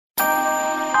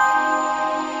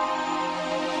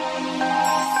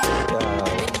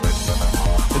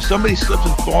if somebody slips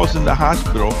and falls in the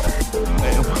hospital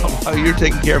while you're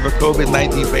taking care of a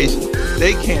COVID-19 patient,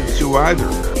 they can't sue either.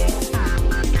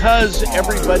 Because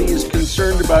everybody is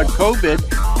concerned about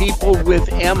COVID, people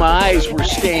with MIs were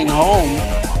staying home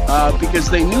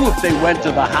because they knew if they went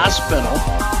to the hospital,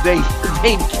 they'd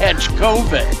catch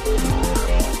COVID.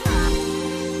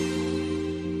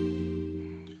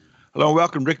 Hello and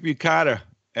welcome, Rick Bucata,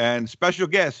 and special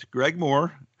guest, Greg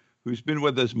Moore, who's been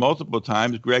with us multiple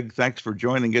times. Greg, thanks for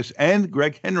joining us. And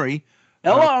Greg Henry.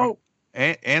 Hello.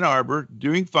 Ann Arbor,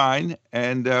 doing fine.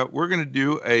 And we're going to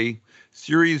do a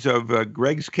series of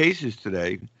Greg's cases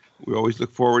today. We always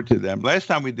look forward to them. Last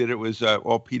time we did it was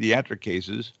all pediatric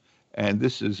cases, and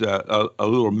this is a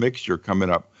little mixture coming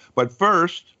up. But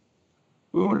first,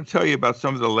 we want to tell you about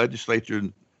some of the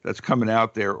legislation that's coming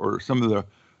out there, or some of the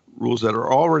rules that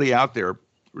are already out there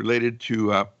related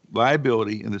to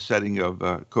liability in the setting of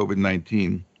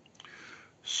COVID-19.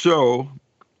 So,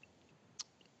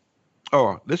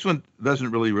 this one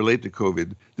doesn't really relate to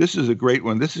COVID. This is a great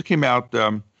one. This came out,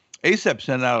 ACEP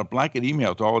sent out a blanket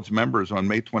email to all its members on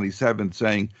May 27th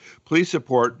saying, please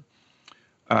support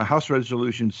House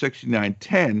Resolution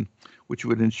 6910, which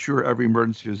would ensure every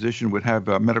emergency physician would have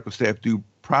medical staff due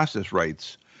process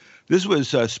rights. This was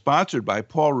sponsored by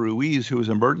Paul Ruiz, who is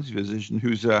an emergency physician,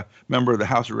 who's a member of the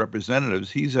House of Representatives.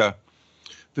 He's a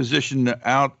physician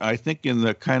out, I think, in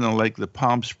the kind of like the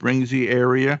Palm Springsy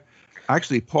area.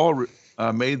 Actually, Paul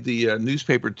made the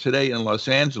newspaper today in Los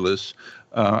Angeles.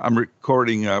 We're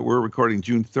recording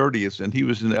June 30th, and he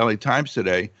was in the LA Times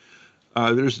today.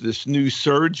 There's this new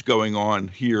surge going on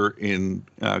here in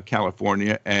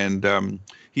California, and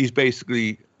he's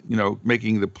basically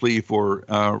making the plea for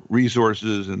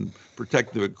resources and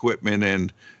protective equipment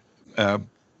and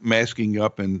masking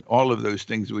up and all of those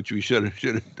things which we should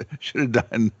have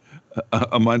done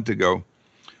a month ago.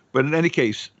 But in any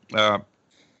case,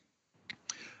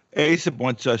 ACEP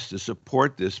wants us to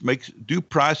support this, makes due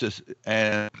process,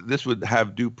 and this would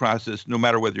have due process no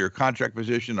matter whether you're a contract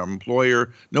physician or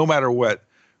employer, no matter what.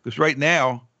 Because right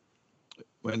now,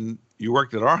 when you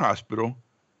worked at our hospital,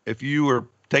 if you were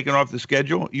taken off the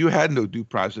schedule, you had no due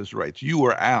process rights. You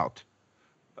were out.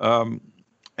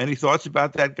 Any thoughts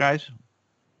about that, guys?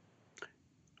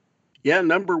 Yeah,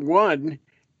 number one,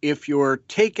 if you're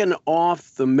taken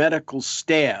off the medical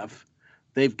staff,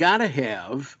 they've got to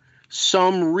have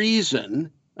some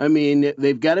reason. I mean,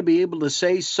 they've got to be able to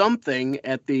say something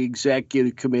at the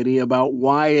executive committee about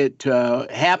why it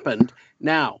happened.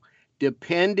 Now,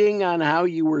 depending on how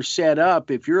you were set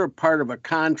up, if you're a part of a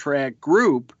contract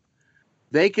group,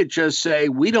 they could just say,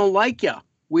 we don't like you.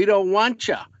 We don't want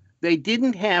you. They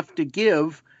didn't have to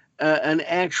give an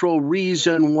actual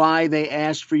reason why they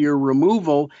asked for your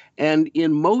removal. And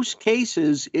in most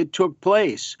cases, it took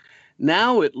place.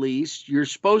 Now, at least, you're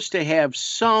supposed to have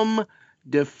some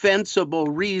defensible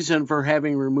reason for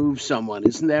having removed someone.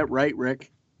 Isn't that right,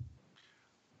 Rick?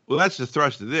 Well, that's the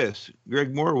thrust of this.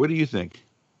 Greg Moore, what do you think?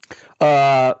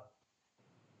 About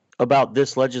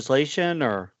this legislation,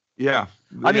 or? Yeah.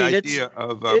 The idea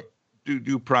of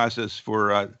due process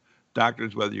for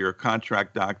doctors, whether you're a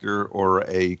contract doctor or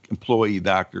a employee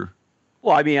doctor.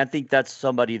 Well, I mean, I think that's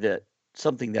something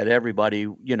that everybody,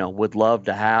 would love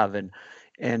to have. And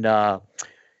to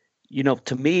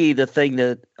me, the thing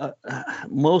that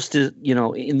most is,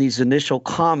 in these initial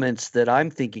comments that I'm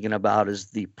thinking about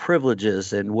is the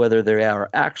privileges and whether they are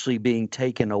actually being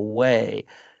taken away,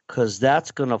 because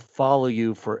that's going to follow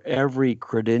you for every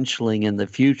credentialing in the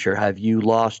future. Have you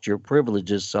lost your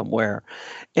privileges somewhere?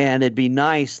 And it'd be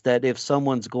nice that if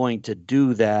someone's going to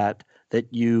do that, that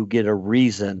you get a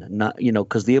reason, not,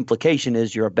 because the implication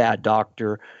is you're a bad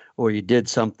doctor or you did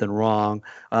something wrong.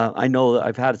 I know that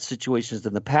I've had situations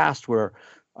in the past where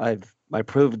my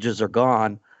privileges are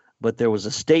gone, but there was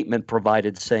a statement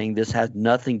provided saying this had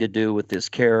nothing to do with this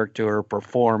character or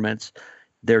performance.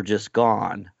 They're just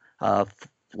gone.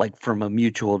 Like from a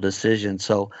mutual decision.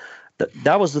 So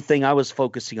that was the thing I was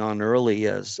focusing on early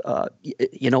is, I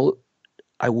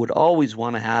would always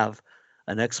want to have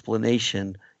an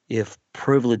explanation if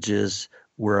privileges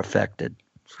were affected.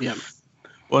 Yeah.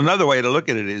 Well, another way to look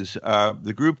at it is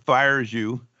the group fires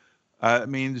you. It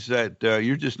means that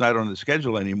you're just not on the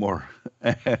schedule anymore.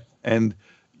 And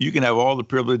you can have all the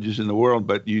privileges in the world,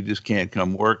 but you just can't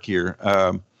come work here.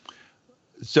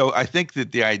 So I think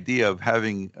that the idea of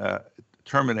having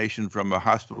termination from a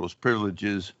hospital's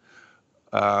privileges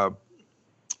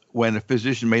when a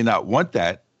physician may not want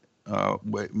that,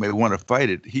 may want to fight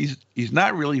it, he's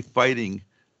not really fighting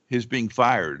his being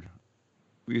fired,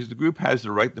 because the group has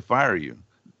the right to fire you.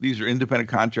 These are independent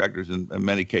contractors in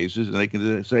many cases, and they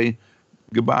can say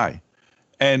goodbye.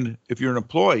 And if you're an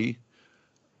employee,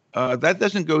 That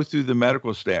doesn't go through the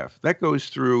medical staff. That goes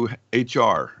through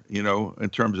HR, in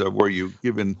terms of where you've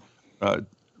given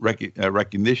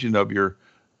recognition of your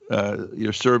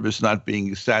service not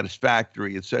being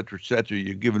satisfactory, et cetera, et cetera.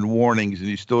 You're given warnings and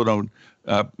you still don't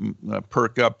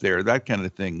perk up there, that kind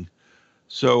of thing.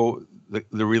 So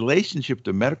the relationship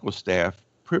to medical staff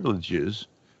privileges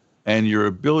and your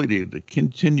ability to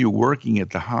continue working at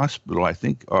the hospital, I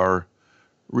think, are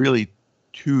really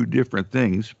two different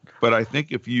things. But I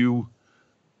think if you,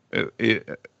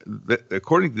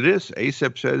 according to this,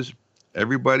 ACEP says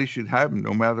everybody should have them,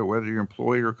 no matter whether you're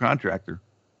employee or contractor.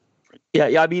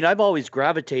 Yeah. I mean, I've always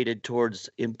gravitated towards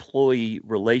employee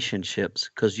relationships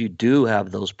because you do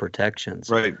have those protections.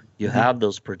 Right. You have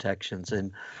those protections.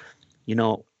 And,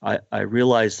 I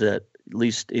realize that, at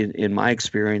least in my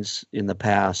experience in the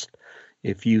past,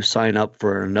 if you sign up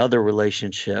for another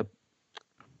relationship,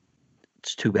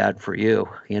 it's too bad for you.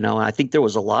 I think there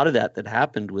was a lot of that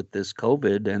happened with this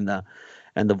COVID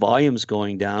and the volumes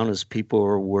going down as people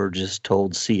were just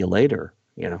told, see you later.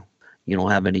 You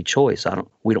don't have any choice.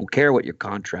 We don't care what your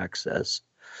contract says.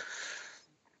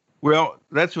 Well,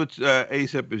 that's what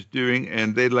ACEP is doing,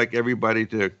 and they'd like everybody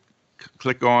to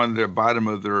click on the bottom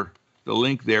of the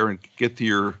link there and get to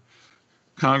your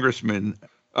congressman.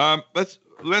 Let's.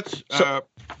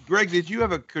 Greg, did you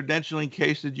have a credentialing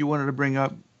case that you wanted to bring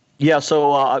up? Yeah.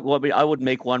 So I would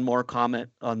make one more comment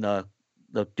on the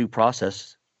due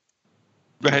process.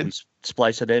 Go ahead.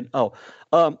 Splice it in.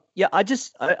 Yeah.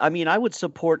 I would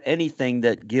support anything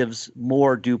that gives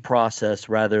more due process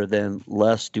rather than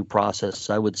less due process.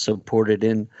 I would support it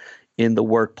in the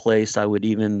workplace. I would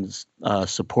even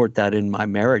support that in my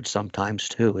marriage sometimes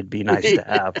too. It'd be nice to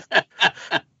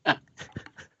have.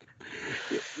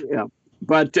 Yeah.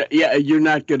 But you're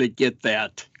not going to get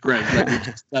that, Greg. Let me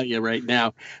just tell you right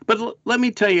now. But let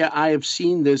me tell you, I have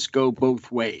seen this go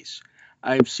both ways.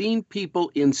 I've seen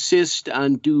people insist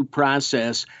on due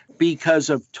process because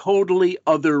of totally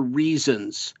other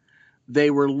reasons.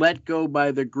 They were let go by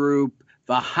the group.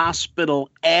 The hospital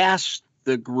asked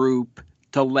the group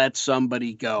to let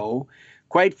somebody go,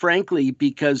 quite frankly,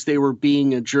 because they were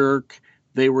being a jerk.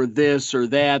 They were this or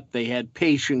that. They had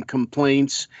patient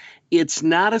complaints. It's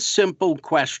not a simple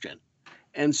question.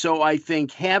 And so I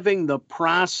think having the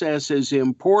process is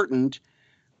important,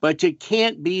 but it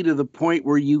can't be to the point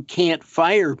where you can't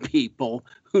fire people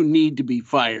who need to be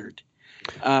fired.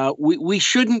 We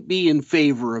shouldn't be in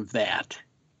favor of that.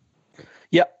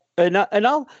 Yeah. And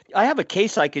I have a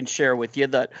case I can share with you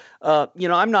that,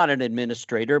 I'm not an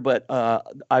administrator, but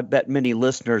I bet many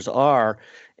listeners are.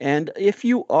 And if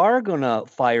you are going to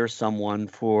fire someone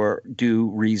for due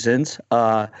reasons,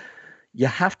 you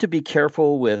have to be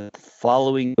careful with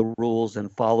following the rules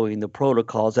and following the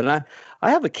protocols. And I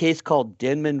have a case called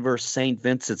Denman versus St.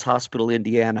 Vincent's Hospital,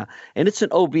 Indiana, and it's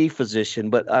an OB physician.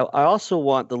 But I also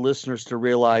want the listeners to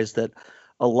realize that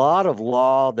a lot of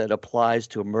law that applies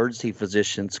to emergency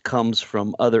physicians comes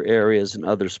from other areas and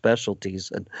other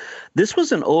specialties. And this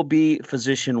was an OB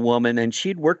physician woman, and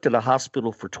she'd worked at a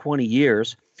hospital for 20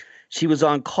 years. She was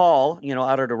on call,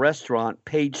 out at a restaurant,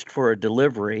 paged for a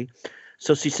delivery.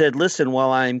 So she said, listen,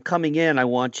 while I'm coming in, I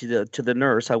want you to the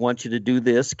nurse, I want you to do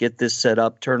this, get this set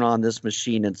up, turn on this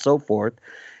machine, and so forth.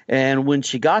 And when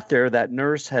she got there, that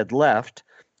nurse had left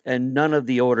and none of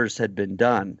the orders had been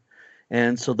done.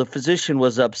 And so the physician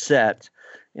was upset.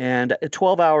 And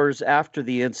 12 hours after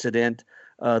the incident,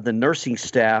 the nursing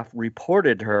staff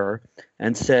reported her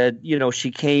and said, she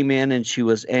came in and she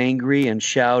was angry and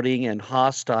shouting and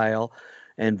hostile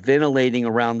and ventilating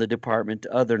around the department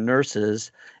to other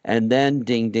nurses. And then,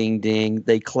 ding, ding, ding,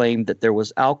 they claimed that there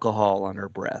was alcohol on her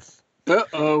breath.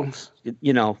 Uh-oh.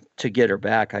 To get her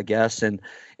back, I guess. And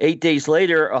 8 days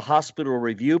later, a hospital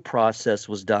review process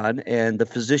was done, and the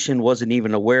physician wasn't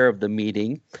even aware of the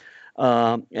meeting.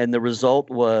 And the result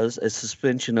was a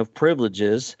suspension of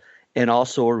privileges and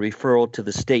also a referral to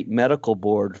the state medical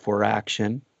board for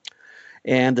action.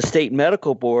 And the state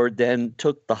medical board then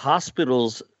took the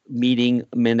hospital's meeting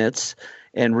minutes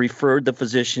and referred the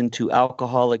physician to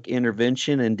alcoholic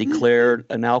intervention and declared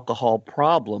an alcohol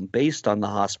problem based on the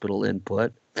hospital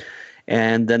input.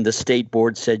 And then the state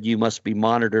board said you must be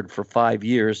monitored for 5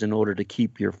 years in order to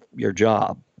keep your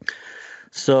job.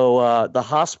 So the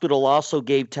hospital also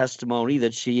gave testimony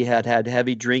that she had had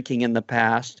heavy drinking in the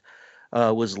past,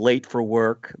 was late for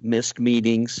work, missed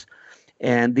meetings.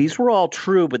 And these were all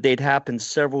true, but they'd happened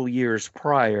several years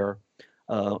prior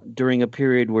during a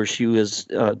period where she was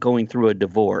going through a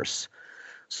divorce.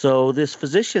 So this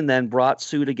physician then brought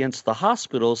suit against the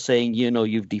hospital saying,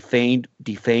 you've defamed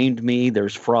me.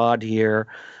 There's fraud here.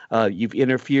 You've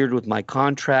interfered with my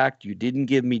contract. You didn't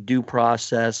give me due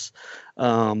process.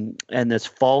 And this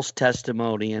false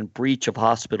testimony and breach of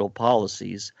hospital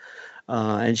policies.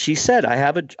 And she said, I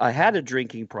had a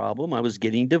drinking problem. I was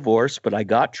getting divorced, but I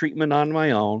got treatment on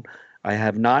my own. I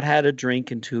have not had a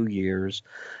drink in 2 years.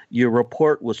 Your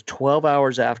report was 12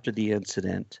 hours after the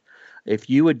incident. If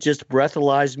you had just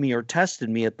breathalyzed me or tested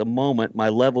me at the moment, my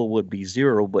level would be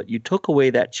 0, but you took away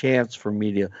that chance for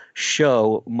me to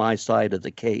show my side of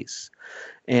the case.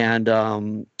 And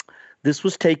this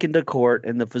was taken to court,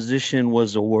 and the physician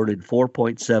was awarded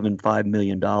 $4.75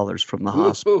 million from the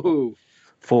hospital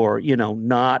for,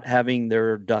 not having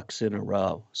their ducks in a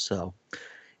row. So,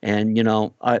 and,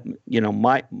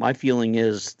 my feeling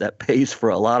is that pays for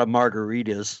a lot of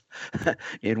margaritas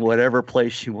in whatever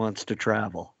place she wants to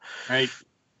travel. Right.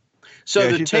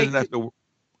 So she doesn't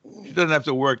have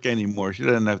to work anymore. She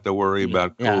doesn't have to worry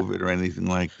about COVID or anything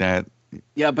like that.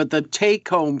 Yeah, but the take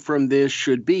home from this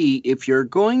should be, if you're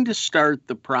going to start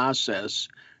the process,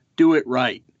 do it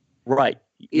right. Right.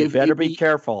 You better be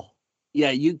careful.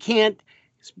 Yeah, you can't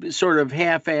sort of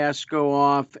half-ass go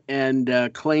off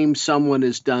and claim someone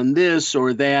has done this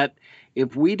or that.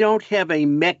 If we don't have a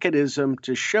mechanism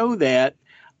to show that,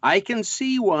 I can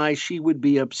see why she would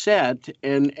be upset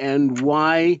and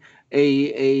why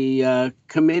a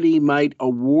committee might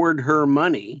award her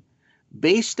money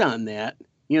based on that.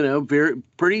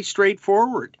 Pretty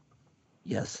straightforward.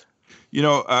 Yes.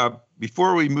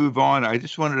 Before we move on, I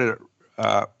just wanted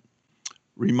to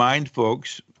remind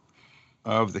folks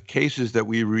of the cases that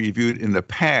we reviewed in the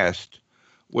past,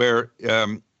 where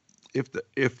if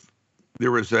there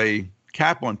was a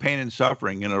cap on pain and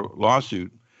suffering in a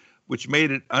lawsuit, which made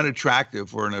it unattractive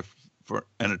for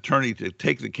an attorney to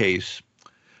take the case,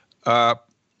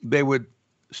 they would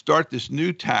start this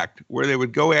new tact where they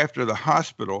would go after the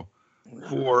hospital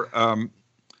for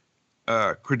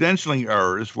credentialing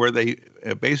errors, where they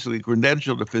basically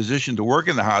credentialed a physician to work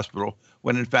in the hospital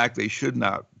when in fact they should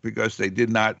not, because they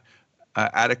did not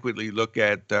adequately look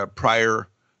at prior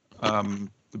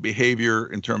behavior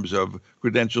in terms of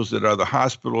credentials at other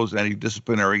hospitals, any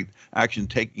disciplinary action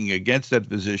taking against that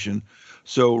physician.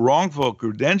 So wrongful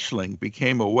credentialing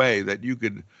became a way that you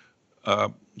could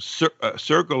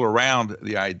circle around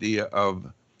the idea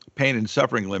of pain and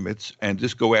suffering limits and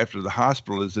just go after the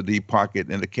hospital as a deep pocket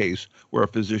in a case where a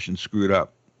physician screwed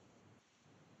up.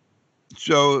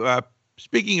 So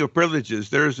speaking of privileges,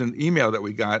 there's an email that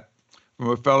we got from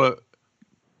a fellow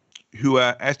who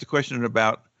asked a question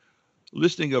about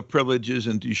listing of privileges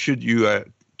and should you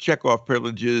check off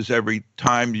privileges every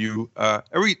time you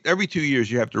every 2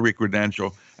 years you have to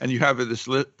re-credential, and you have this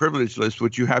privilege list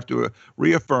which you have to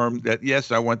reaffirm that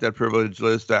yes, I want that privilege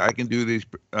list, I can do these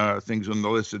things on the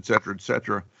list, et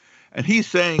cetera, and he's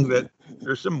saying that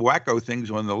there's some wacko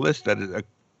things on the list that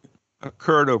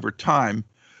occurred over time.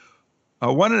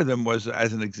 One of them was,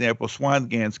 as an example,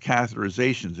 Swan-Ganz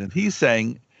catheterizations, and he's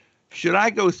saying, should I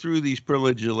go through these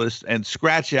privilege lists and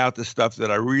scratch out the stuff that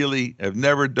I really have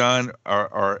never done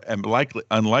or am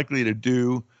unlikely to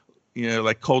do,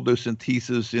 like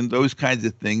coldocentesis and those kinds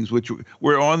of things, which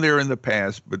were on there in the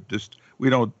past, but just we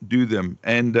don't do them.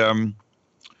 And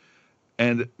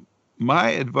my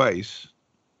advice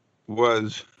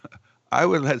was I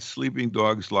would let sleeping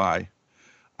dogs lie.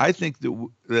 I think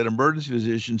that emergency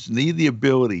physicians need the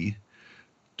ability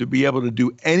to be able to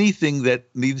do anything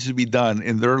that needs to be done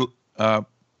in their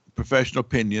professional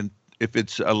opinion, if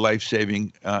it's a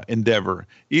life-saving endeavor,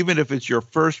 even if it's your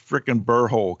first frickin' burr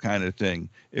hole kind of thing.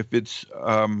 If it's,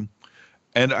 and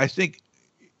I think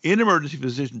in emergency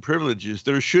physician privileges,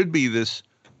 there should be this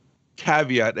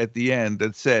caveat at the end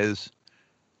that says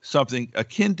something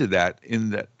akin to that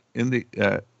in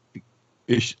the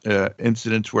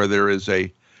incidents where there is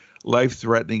a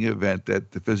life-threatening event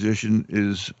that the physician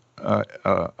is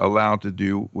allowed to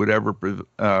do whatever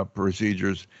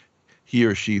procedures he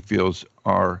or she feels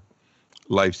are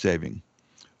life-saving.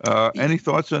 Any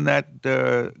thoughts on that,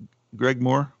 Greg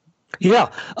Moore?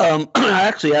 Yeah, I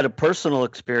actually had a personal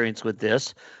experience with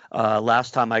this.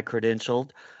 Last time I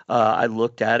credentialed, I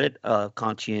looked at it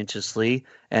conscientiously,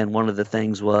 and one of the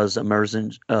things was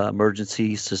emergency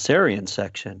cesarean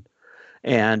section.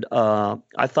 And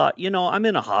I thought, I'm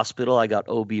in a hospital. I got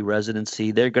OB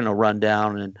residency. They're going to run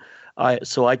down. And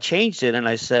so I changed it, and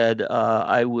I said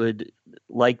I would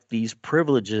like these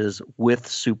privileges with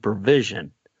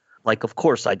supervision. Like, of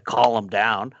course, I'd call them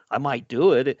down. I might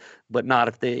do it, but not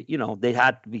if they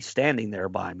had to be standing there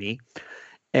by me.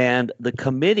 And the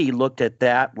committee looked at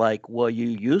that like, well, you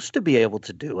used to be able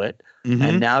to do it, Mm-hmm.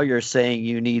 and now you're saying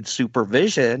you need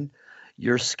supervision.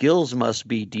 Your skills must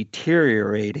be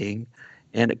deteriorating,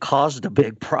 and it caused a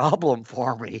big problem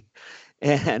for me.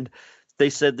 And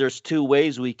they said there's two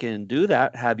ways we can do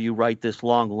that. Have you write this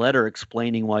long letter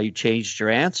explaining why you changed your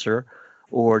answer,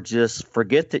 or just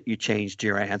forget that you changed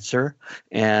your answer.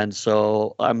 And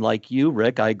so I'm like you,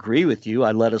 Rick. I agree with you.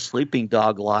 I let a sleeping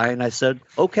dog lie, and I said,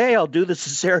 okay, I'll do the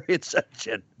cesarean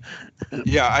section.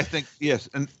 Yeah, I think, yes.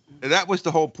 And that was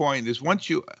the whole point, is once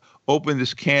you open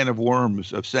this can of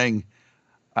worms of saying,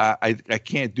 I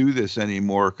can't do this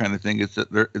anymore kind of thing,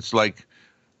 it's like,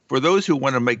 for those who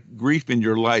want to make grief in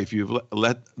your life, you've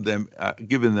let them,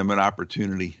 given them an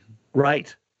opportunity.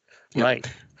 Right. Yep. Right.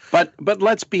 But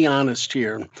let's be honest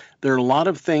here. There are a lot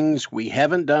of things we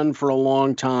haven't done for a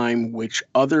long time which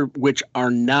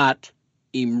are not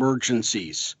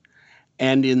emergencies.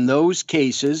 And in those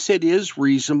cases, it is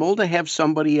reasonable to have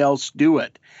somebody else do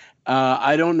it.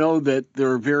 I don't know that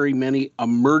there are very many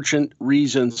emergent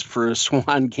reasons for a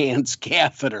Swan-Ganz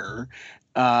catheter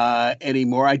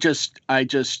anymore. I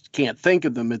just can't think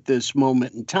of them at this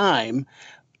moment in time.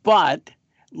 But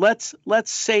let's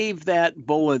save that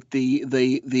bullet.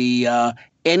 The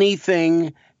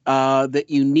anything that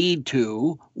you need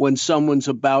to when someone's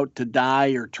about to die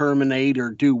or terminate or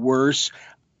do worse.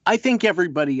 I think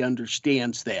everybody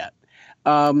understands that.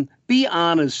 Be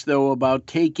honest, though, about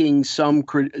taking some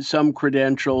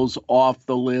credentials off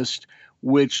the list,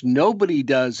 which nobody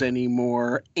does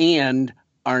anymore and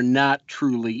are not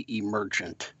truly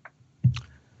emergent.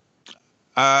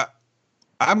 I'm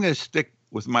going to stick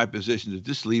with my position to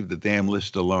just leave the damn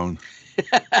list alone.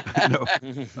 No,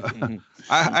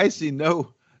 I see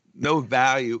no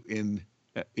value in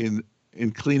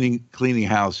cleaning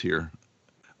house here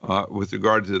with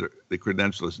regard to the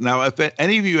credentialists. Now, if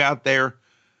any of you out there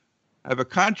have a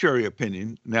contrary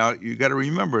opinion, now you got to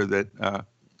remember that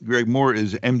Greg Moore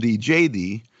is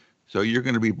MD-JD, so you're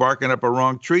going to be barking up a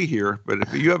wrong tree here. But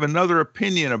if you have another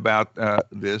opinion about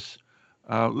this,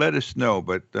 let us know.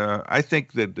 But I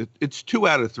think that it's 2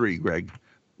 out of 3, Greg.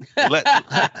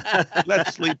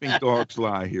 Let sleeping dogs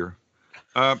lie here.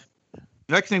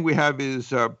 Next thing we have is,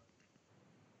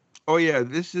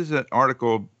 this is an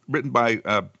article written by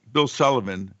Bill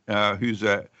Sullivan, who's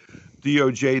a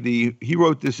DOJD. He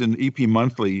wrote this in EP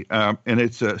Monthly, and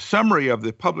it's a summary of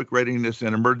the Public Readiness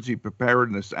and Emergency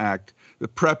Preparedness Act, the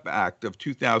PrEP Act of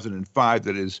 2005,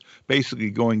 that is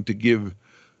basically going to give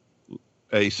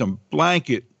some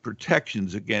blanket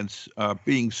protections against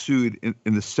being sued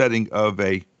in the setting of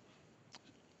a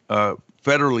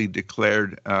federally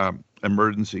declared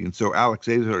emergency. And so Alex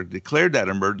Azar declared that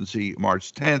emergency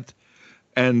March 10th,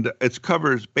 and it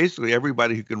covers basically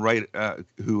everybody who can write,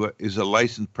 who is a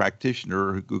licensed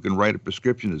practitioner who can write a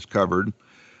prescription is covered.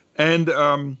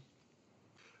 And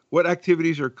what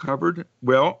activities are covered?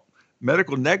 Well,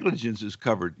 medical negligence is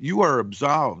covered. You are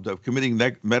absolved of committing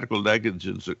medical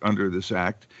negligence under this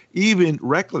act. Even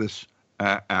reckless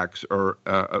acts are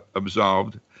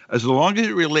absolved, as long as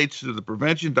it relates to the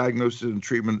prevention, diagnosis, and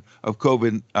treatment of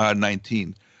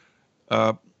COVID-19.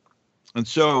 And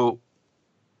so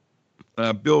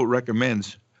Bill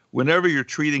recommends, whenever you're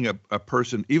treating a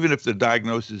person, even if the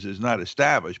diagnosis is not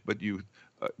established, but you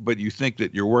think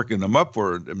that you're working them up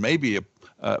for maybe a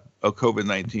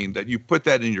COVID-19, that you put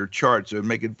that in your chart, so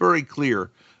make it very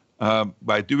clear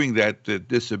by doing that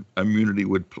this immunity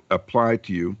would apply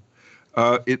to you.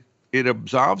 It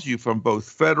absolves you from both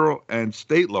federal and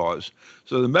state laws,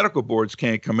 so the medical boards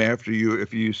can't come after you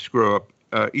if you screw up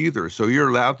either. So you're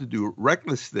allowed to do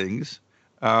reckless things.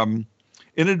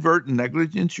 Inadvertent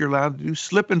negligence, you're allowed to do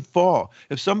slip and fall.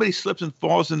 If somebody slips and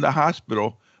falls in the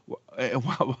hospital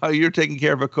while you're taking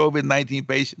care of a COVID-19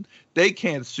 patient, they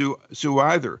can't sue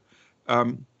either.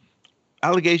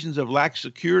 Allegations of lax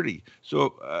security,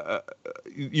 so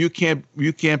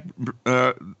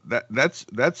that's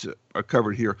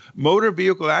covered here. Motor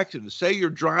vehicle accidents. Say you're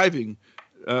driving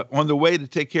on the way to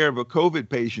take care of a COVID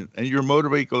patient, and you're a motor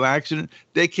vehicle accident,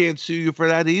 they can't sue you for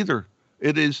that either.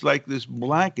 It is like this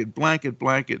blanket.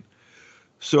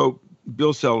 So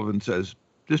Bill Sullivan says,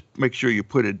 just make sure you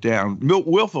put it down.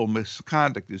 Willful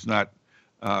misconduct is not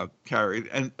carried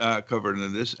and covered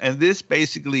in this. And this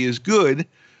basically is good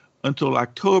until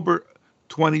October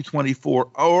 2024,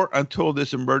 or until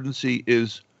this emergency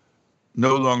is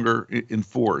no longer in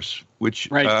force, which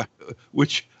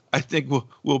I think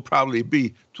will probably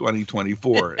be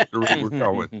 2024. The rate we're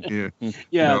going.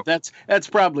 Yeah, that's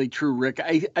probably true, Rick.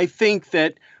 I think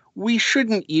that we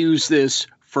shouldn't use this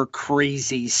for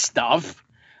crazy stuff,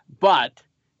 but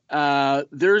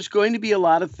there's going to be a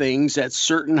lot of things at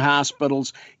certain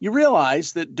hospitals. You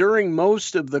realize that during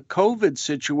most of the COVID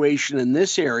situation in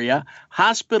this area,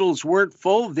 hospitals weren't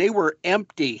full, they were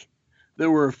empty.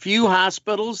 There were a few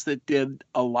hospitals that did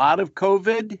a lot of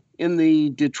COVID in the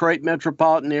Detroit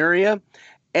metropolitan area,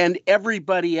 and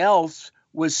everybody else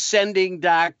was sending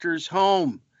doctors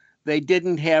home. They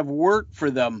didn't have work for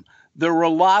them. There were a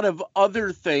lot of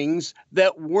other things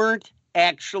that weren't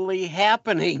actually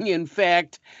happening. In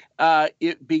fact,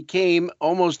 it became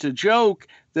almost a joke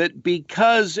that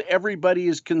because everybody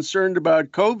is concerned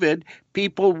about COVID,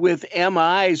 people with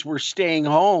MIs were staying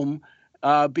home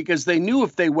because they knew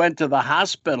if they went to the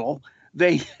hospital,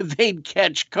 they'd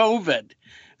catch COVID.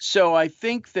 So I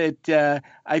think that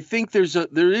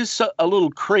there is a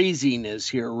little craziness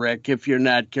here, Rick, if you're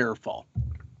not careful.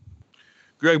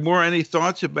 Greg Moore, any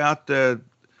thoughts about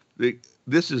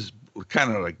this is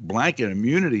kind of like blanket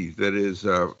immunity that is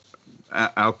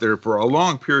out there for a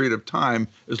long period of time,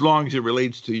 as long as it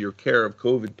relates to your care of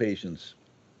COVID patients?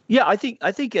 Yeah, I think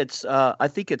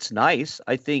it's nice.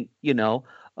 I think,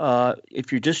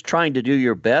 if you're just trying to do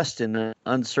your best in an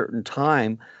uncertain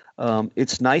time,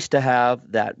 it's nice to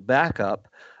have that backup.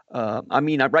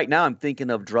 Right now I'm thinking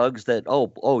of drugs that,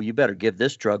 you better give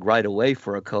this drug right away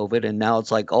for a COVID. And now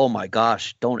it's like, oh my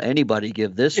gosh, don't anybody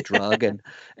give this drug.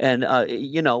 But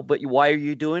why are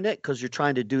you doing it? Because you're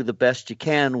trying to do the best you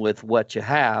can with what you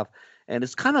have. And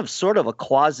it's kind of sort of a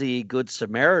quasi Good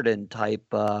Samaritan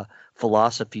type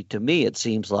philosophy to me. It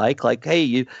seems like, hey,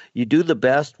 you do the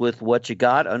best with what you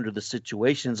got under the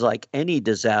situations, like any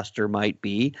disaster might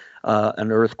be,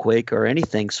 an earthquake or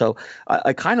anything. So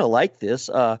I kind of like this.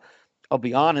 I'll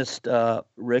be honest,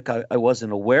 Rick, I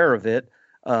wasn't aware of it.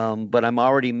 But I'm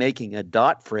already making a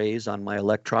dot phrase on my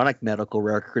electronic medical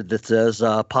record that says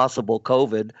possible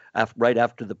COVID right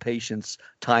after the patient's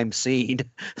time seen.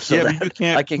 So but you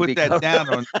can't put that down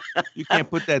on. You can't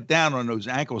put that down on those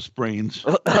ankle sprains.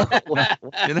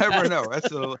 You never know. That's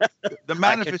the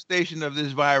manifestation of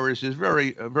this virus is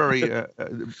very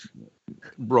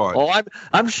broad. Oh,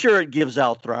 I'm sure it gives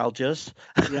arthralgias.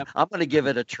 Yep. I'm going to give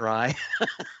it a try.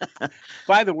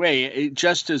 By the way,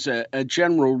 just as a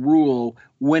general rule,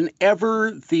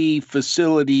 whenever the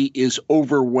facility is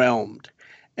overwhelmed,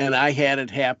 and I had it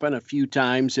happen a few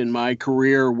times in my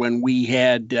career when we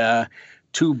had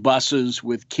two buses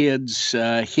with kids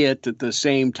hit at the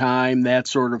same time, that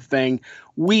sort of thing,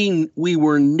 we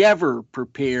were never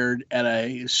prepared at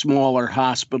a smaller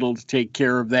hospital to take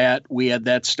care of that. We had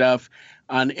that stuff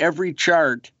on every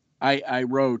chart. I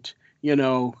wrote,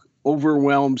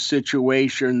 overwhelmed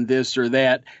situation, this or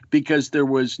that, because there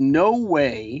was no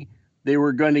way they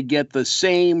were going to get the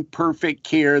same perfect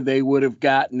care they would have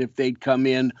gotten if they'd come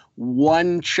in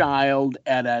one child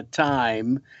at a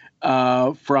time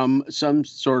from some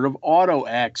sort of auto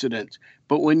accident.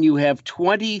 But when you have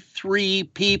 23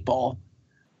 people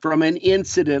from an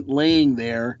incident laying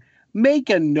there, make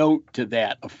a note to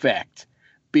that effect,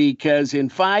 because in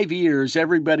 5 years,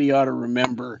 everybody ought to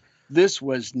remember this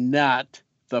was not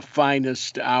the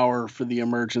finest hour for the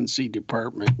emergency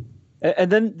department.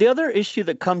 And then the other issue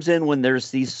that comes in when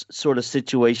there's these sort of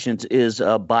situations is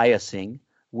biasing,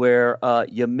 where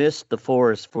you miss the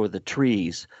forest for the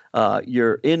trees.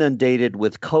 You're inundated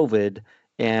with COVID,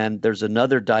 and there's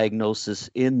another diagnosis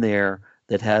in there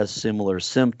that has similar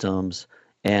symptoms.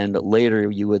 And later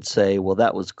you would say, well,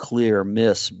 that was clear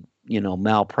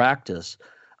malpractice.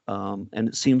 And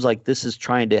it seems like this is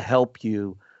trying to help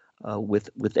you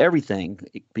with everything,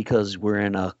 because we're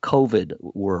in a COVID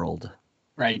world.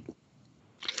 Right.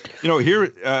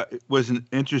 Here was an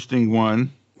interesting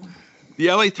one.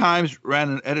 The LA Times ran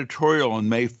an editorial on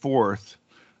May 4th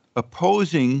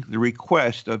opposing the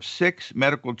request of 6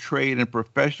 medical trade and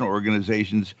professional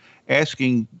organizations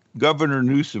asking Governor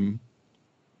Newsom,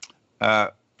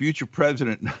 future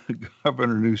President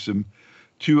Governor Newsom,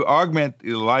 to augment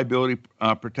the liability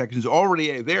protections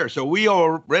already there. So we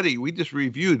just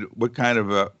reviewed what kind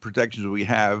of protections we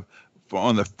have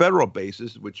on the federal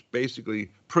basis, which basically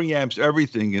preempts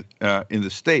everything in the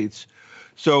states.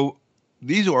 So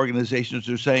these organizations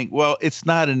are saying, well, it's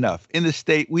not enough. In the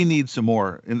state, we need some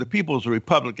more. In the People's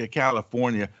Republic of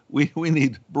California, we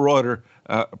need broader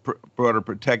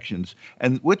protections.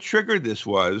 And what triggered this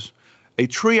was a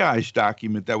triage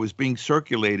document that was being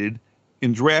circulated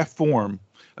in draft form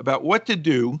about what to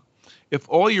do if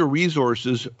all your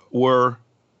resources were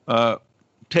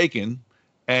taken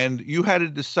and you had to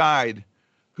decide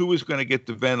who was going to get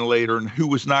the ventilator and who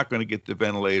was not going to get the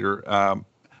ventilator.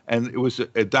 And it was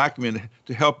a document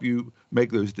to help you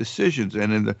make those decisions.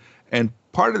 And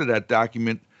part of that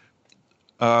document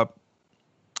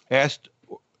asked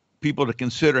people to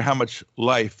consider how much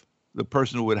life the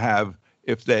person would have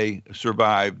if they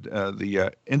survived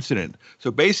the incident.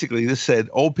 So basically, this said,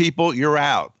 old people, you're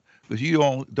out because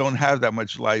you don't have that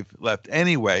much life left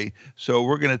anyway. So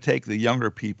we're going to take the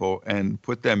younger people and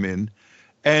put them in.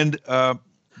 And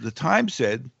the Times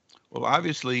said, well,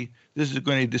 obviously, this is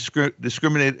going to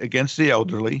discriminate against the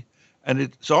elderly, and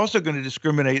it's also going to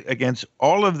discriminate against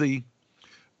all of the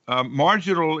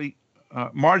marginalized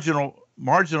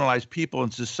people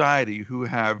in society who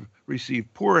have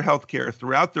received poor health care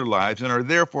throughout their lives and are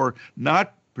therefore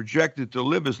not projected to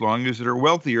live as long as their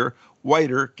wealthier,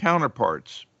 whiter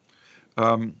counterparts.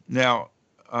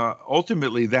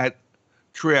 Ultimately, that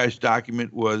triage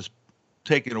document was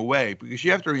taken away because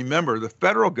you have to remember the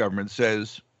federal government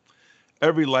says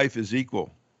every life is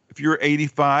equal. If you're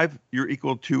 85, you're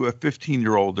equal to a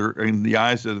 15-year-old in the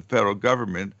eyes of the federal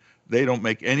government. They don't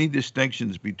make any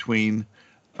distinctions between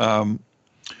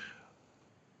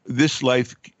this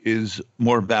life is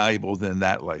more valuable than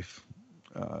that life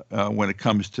when it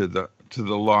comes to the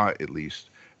law, at least.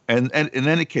 And in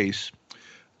any case,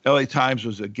 LA Times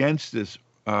was against this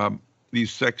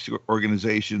these sex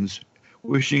organizations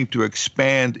wishing to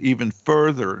expand even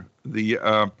further the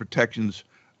protections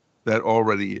that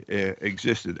already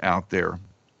existed out there.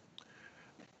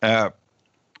 And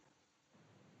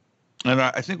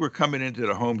I think we're coming into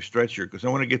the home stretch here because I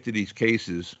want to get to these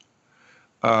cases.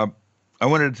 I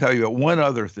wanted to tell you one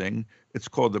other thing. It's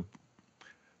called the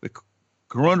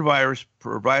Coronavirus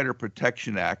Provider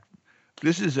Protection Act.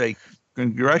 This is a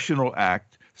congressional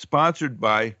act sponsored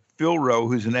by Phil Rowe,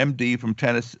 who's an MD from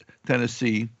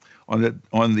Tennessee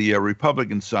on the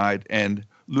Republican side, and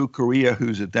Lou Correa,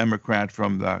 who's a Democrat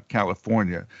from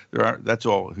California. That's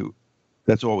all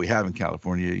we have in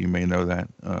California. You may know that.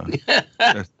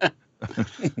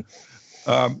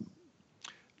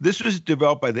 This was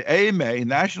developed by the AMA,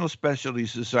 National Specialty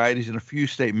Societies, and a few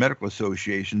state medical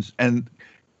associations. And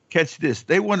catch this,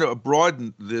 they want to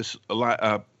broaden this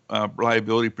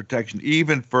liability protection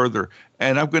even further.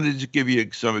 And I'm going to just give you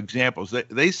some examples.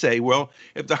 They say, well,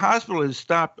 if the hospital has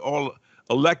stopped all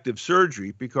elective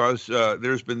surgery because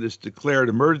there's been this declared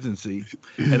emergency,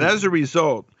 and as a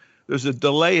result, there's a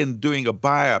delay in doing a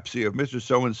biopsy of Mr.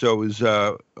 So-and-so's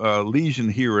lesion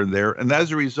here and there, and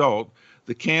as a result,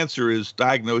 the cancer is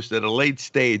diagnosed at a late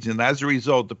stage, and as a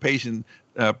result, the patient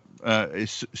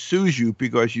sues you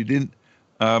because you didn't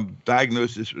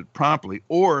diagnose this promptly,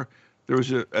 or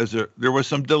there was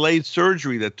some delayed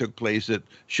surgery that took place that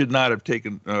should not have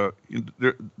taken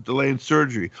delayed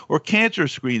surgery, or cancer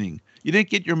screening. You didn't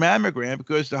get your mammogram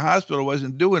because the hospital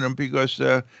wasn't doing them because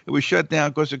it was shut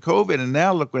down because of COVID, and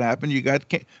now look what happened. You got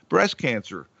breast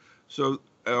cancer. So,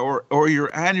 or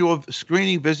your annual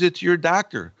screening visit to your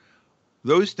doctor.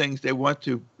 Those things they want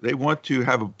to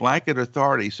have a blanket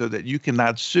authority so that you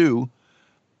cannot sue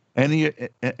in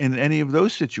any of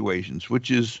those situations, which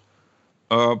is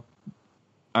now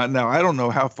I don't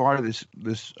know how far this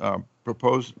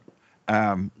proposed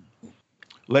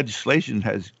legislation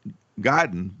has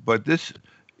gotten, but this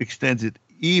extends it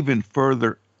even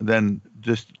further than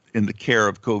just in the care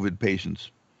of COVID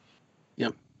patients. Yeah.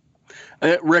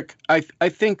 Rick, I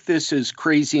think this is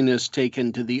craziness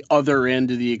taken to the other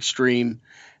end of the extreme.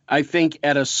 I think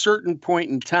at a certain point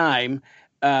in time,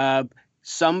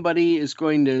 somebody is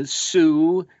going to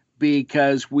sue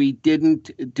because we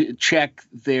didn't check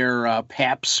their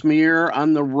pap smear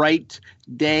on the right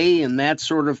day and that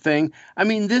sort of thing. I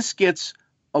mean, this gets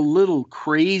a little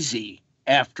crazy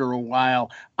after a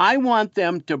while. I want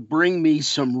them to bring me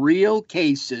some real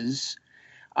cases.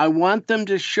 I want them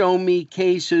to show me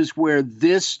cases where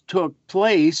this took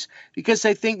place, because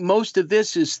I think most of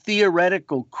this is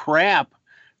theoretical crap.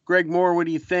 Greg Moore, what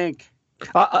do you think?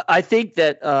 I think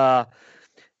that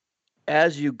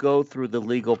as you go through the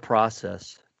legal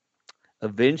process,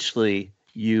 eventually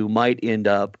you might end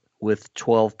up with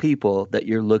 12 people that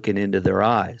you're looking into their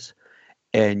eyes.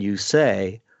 And you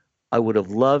say, I would have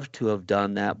loved to have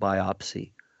done that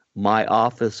biopsy. My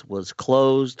office was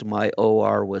closed. My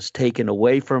OR was taken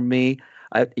away from me.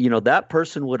 That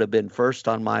person would have been first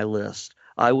on my list.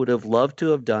 I would have loved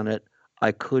to have done it.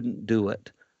 I couldn't do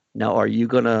it. Now, are you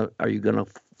gonna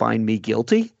find me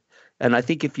guilty? And I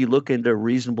think if you look into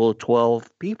reasonable 12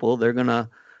 people, they're gonna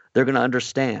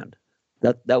understand.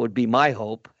 That would be my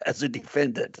hope as a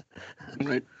defendant.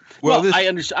 Right. Well, I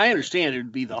understand it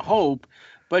would be the hope,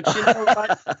 but you know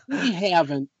what?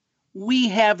 We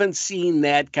haven't seen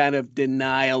that kind of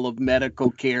denial of medical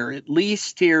care, at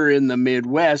least here in the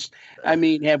Midwest. I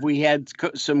mean, have we had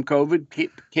some COVID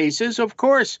cases? Of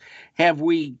course. Have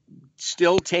we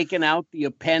still taken out the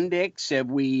appendix? Have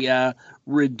we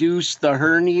reduced the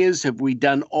hernias? Have we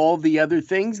done all the other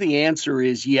things? The answer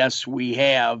is yes, we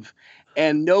have.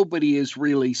 And nobody has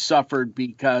really suffered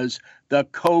because the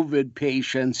COVID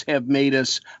patients have made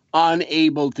us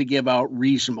unable to give out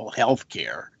reasonable health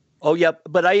care. Oh, yeah,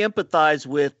 but I empathize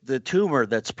with the tumor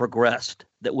that's progressed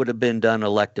that would have been done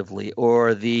electively,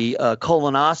 or the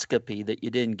colonoscopy that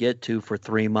you didn't get to for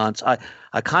 3 months.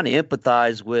 I kind of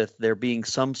empathize with there being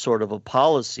some sort of a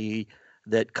policy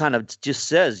that kind of just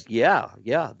says,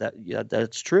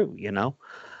 that's true, you know?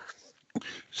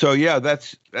 So yeah,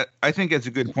 I think that's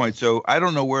a good point. So I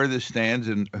don't know where this stands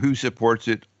and who supports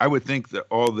it. I would think that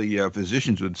all the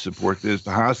physicians would support this.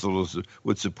 The hospitals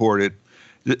would support it.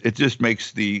 It just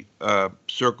makes the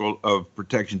circle of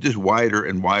protection just wider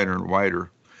and wider and wider.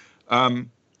 Can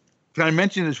I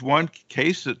mention this one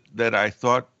case that I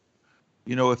thought,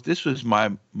 if this was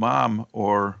my mom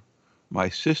or my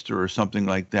sister or something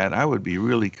like that, I would be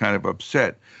really kind of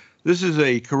upset. This is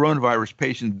a coronavirus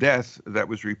patient death that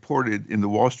was reported in the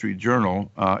Wall Street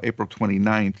Journal, April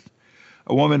 29th.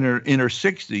 A woman in her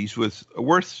 60s with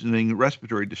worsening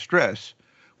respiratory distress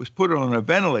was put on a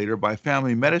ventilator by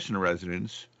family medicine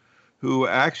residents who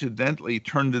accidentally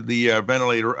turned the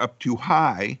ventilator up too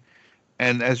high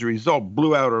and as a result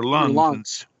blew out her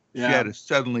lungs. Yeah. She had a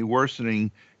suddenly worsening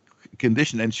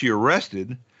condition and she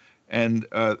arrested. And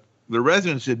the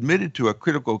residents admitted to a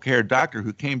critical care doctor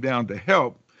who came down to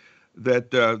help that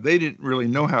they didn't really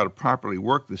know how to properly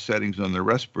work the settings on the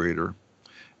respirator.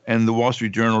 And the Wall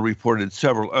Street Journal reported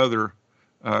several other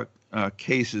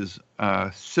cases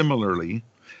similarly.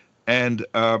 And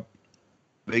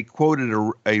they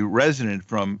quoted a resident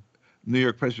from New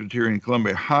York Presbyterian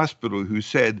Columbia Hospital who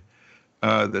said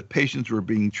that patients were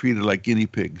being treated like guinea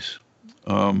pigs.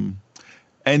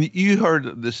 And you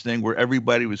heard this thing where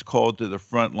everybody was called to the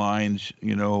front lines,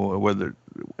 and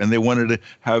they wanted to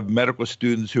have medical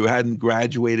students who hadn't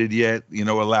graduated yet,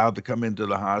 allowed to come into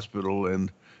the hospital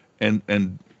and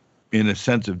in a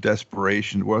sense of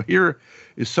desperation. Well, here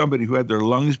is somebody who had their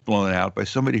lungs blown out by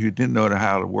somebody who didn't know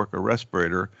how to work a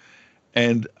respirator.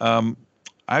 And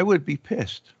I would be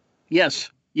pissed. Yes.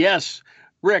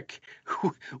 Rick,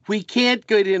 we can't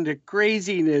get into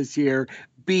craziness here.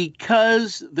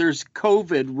 Because there's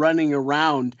COVID running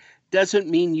around doesn't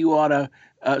mean you ought to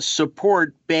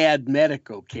support bad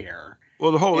medical care.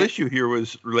 Well, the whole issue here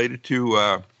was related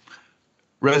to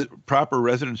proper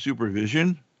resident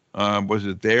supervision. Was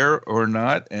it there or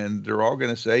not? And they're all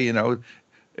going to say,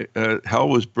 hell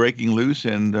was breaking loose,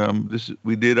 and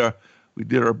we did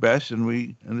our best,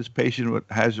 and this patient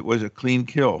was a clean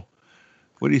kill.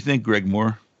 What do you think, Greg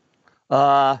Moore?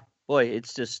 Boy,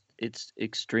 it's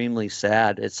extremely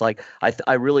sad. It's like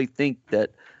I really think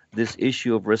that this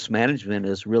issue of risk management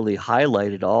has really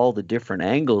highlighted all the different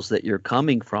angles that you're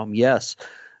coming from. Yes,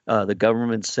 the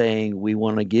government's saying we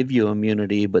want to give you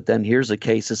immunity, but then here's a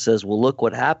case that says, well, look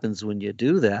what happens when you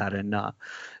do that. And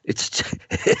it's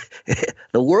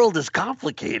the world is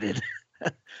complicated.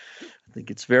 I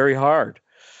think it's very hard.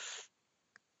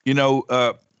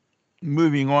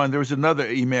 Moving on, there was another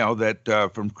email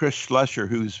that from Chris Schlusser,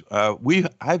 who's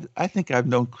I think I've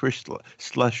known Chris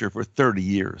Schlusser for 30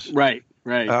 years. Right.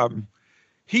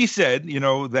 He said,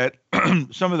 that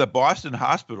some of the Boston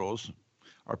hospitals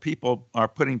are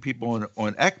putting people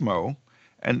on ECMO,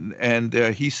 and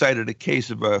he cited a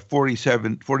case of a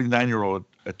 49-year-old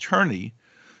attorney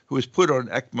who was put on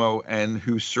ECMO and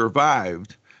who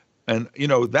survived, and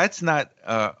that's not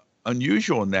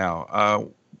unusual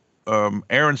now.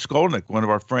 Aaron Skolnick, one of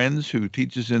our friends who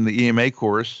teaches in the EMA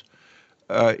course,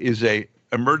 is a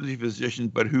emergency physician,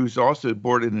 but who's also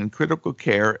boarded in critical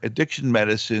care, addiction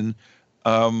medicine,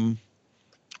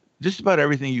 just about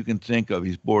everything you can think of.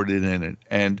 He's boarded in it,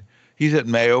 and he's at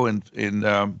Mayo in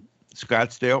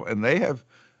Scottsdale, and they have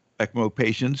ECMO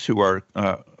patients who are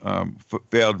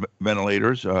failed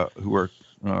ventilators who are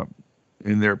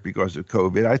in there because of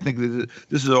COVID. I think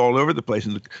this is all over the place,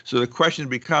 and so the question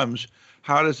becomes,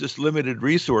 how does this limited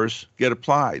resource get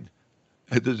applied?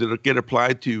 Does it get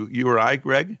applied to you or I,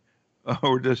 Greg,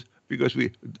 or because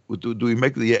we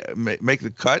make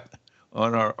the cut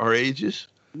on our ages?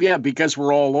 Yeah, because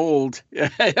we're all old.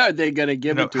 Are they going to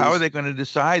give it to us? How are they going to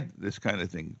decide this kind of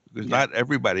thing? Because not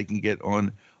everybody can get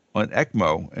on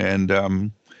ECMO,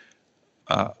 and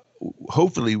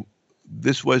hopefully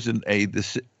this wasn't a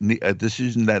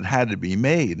decision that had to be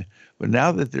made. But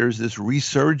now that there's this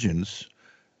resurgence,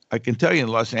 I can tell you in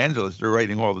Los Angeles, they're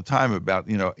writing all the time about,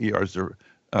 ERs are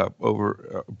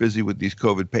busy with these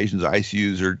COVID patients.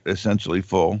 ICUs are essentially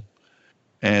full.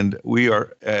 And we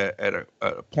are at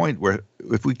a point where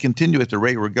if we continue at the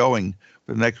rate we're going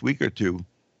for the next week or two,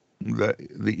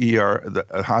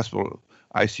 the hospital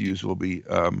ICUs will be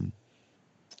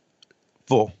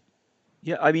full.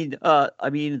 Yeah, I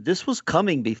mean, this was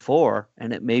coming before,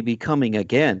 and it may be coming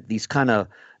again. These kind of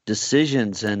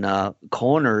decisions and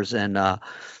corners, and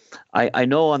I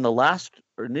know on the last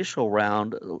initial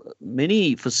round,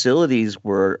 many facilities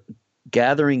were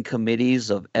gathering committees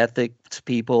of ethics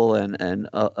people and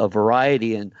a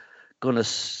variety, and going to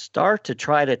start to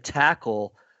try to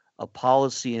tackle a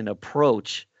policy and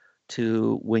approach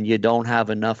to when you don't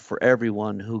have enough for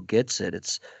everyone who gets it.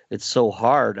 It's so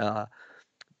hard.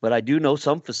 But I do know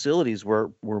some facilities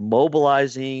were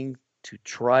mobilizing to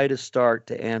try to start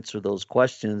to answer those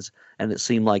questions, and it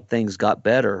seemed like things got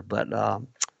better. But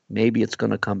maybe it's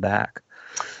going to come back.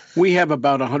 We have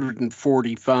about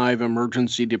 145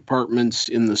 emergency departments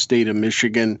in the state of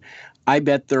Michigan. I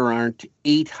bet there aren't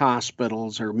 8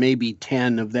 hospitals or maybe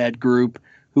 10 of that group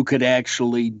who could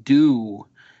actually do,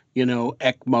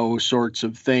 ECMO sorts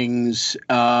of things.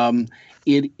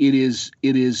 It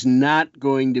is not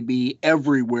going to be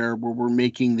everywhere where we're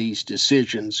making these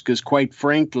decisions because, quite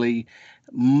frankly,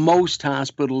 most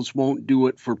hospitals won't do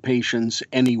it for patients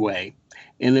anyway.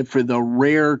 And if for the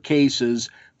rare cases,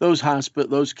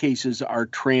 those cases are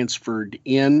transferred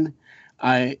in.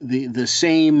 The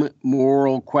same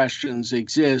moral questions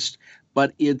exist,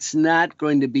 but it's not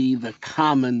going to be the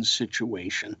common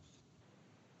situation.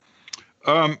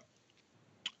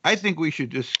 I think we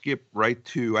should just skip right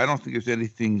to. I don't think there's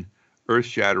anything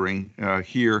earth-shattering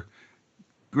here.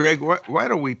 Greg, why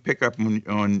don't we pick up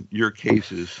on your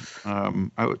cases?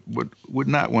 I would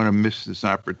not want to miss this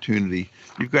opportunity.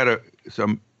 You've got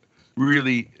some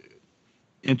really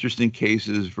interesting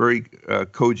cases, very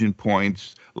cogent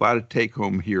points, a lot of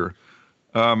take-home here.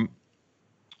 We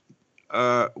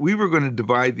were going to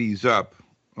divide these up,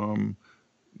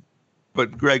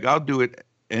 but Greg, I'll do it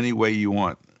any way you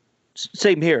want.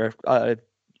 Same here.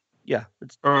 Yeah.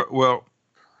 Well,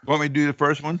 want me to do the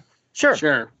first one?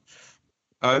 Sure.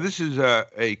 This is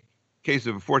a case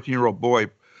of a 14-year-old boy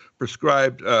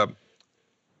prescribed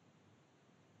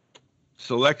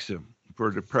Celexa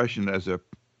for depression at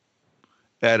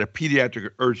a pediatric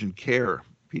urgent care.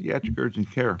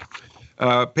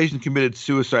 Patient committed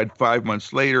suicide 5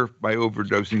 months later by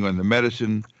overdosing on the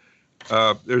medicine.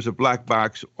 There's a black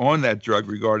box on that drug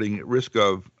regarding risk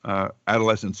of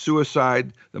adolescent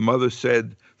suicide. The mother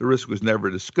said the risk was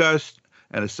never discussed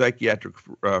and a psychiatric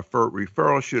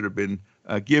referral should have been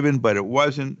given, but it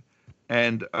wasn't.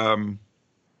 And,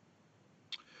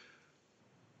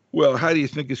 well, how do you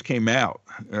think this came out?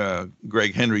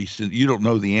 Greg Henry said, you don't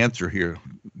know the answer here.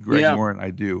 Greg Warren,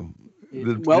 I do.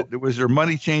 Was there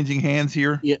money changing hands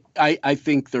here? Yeah, I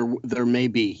think there may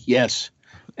be, yes.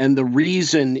 And the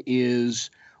reason is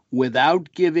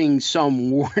without giving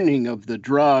some warning of the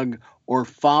drug or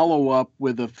follow up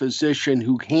with a physician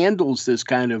who handles this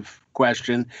kind of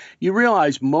question, you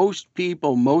realize most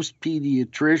people, most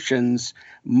pediatricians,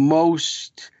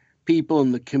 most people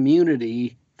in the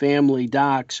community, family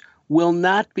docs, will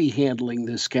not be handling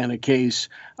this kind of case.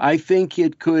 I think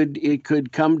it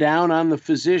could come down on the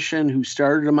physician who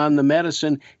started them on the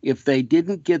medicine if they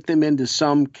didn't get them into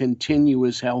some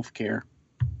continuous health care.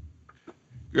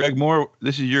 Greg Moore,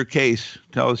 this is your case.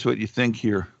 Tell us what you think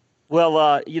here.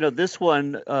 Well, this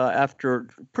one, after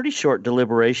pretty short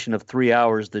deliberation of 3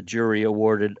 hours, the jury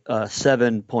awarded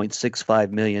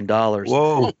 $7.65 million.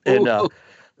 Whoa! And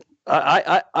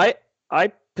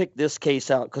I picked this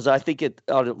case out because I think it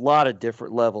on a lot of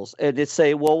different levels. And it's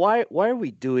say, well, why are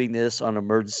we doing this on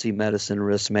emergency medicine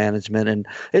risk management? And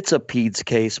it's a PEDS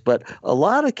case, but a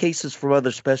lot of cases from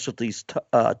other specialties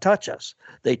touch us.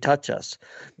 They touch us.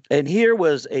 And here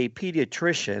was a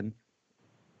pediatrician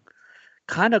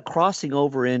kind of crossing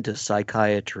over into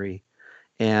psychiatry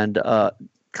and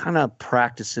kind of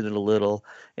practicing it a little.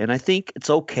 And I think it's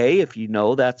okay if you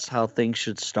know that's how things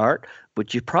should start,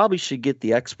 but you probably should get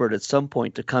the expert at some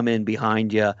point to come in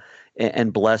behind you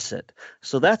and bless it.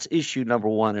 So that's issue number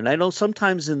one. And I know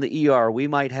sometimes in the ER, we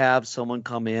might have someone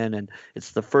come in and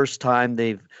it's the first time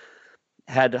they've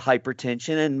had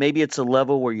hypertension, and maybe it's a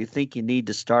level where you think you need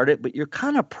to start it, but you're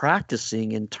kind of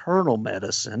practicing internal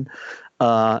medicine.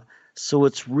 So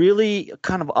it's really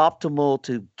kind of optimal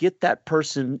to get that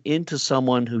person into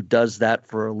someone who does that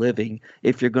for a living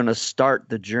if you're going to start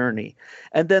the journey.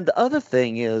 And then the other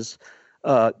thing is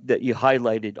that you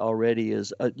highlighted already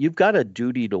is you've got a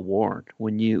duty to warn.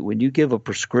 When you give a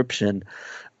prescription,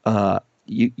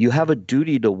 you have a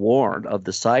duty to warn of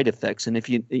the side effects. And if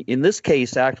you, in this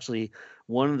case, actually,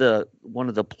 one of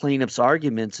the plaintiff's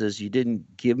arguments is you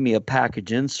didn't give me a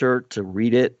package insert to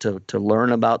read it, to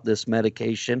learn about this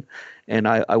medication. And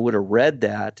I would have read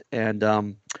that.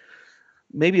 And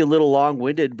maybe a little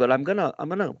long-winded, but I'm gonna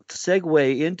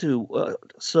segue into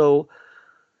so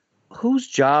whose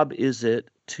job is it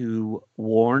to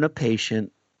warn a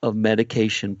patient of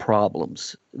medication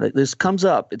problems? This comes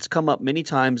up. It's come up many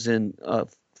times in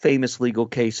famous legal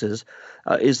cases.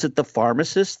 Is it the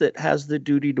pharmacist that has the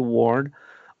duty to warn,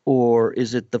 or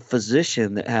is it the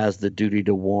physician that has the duty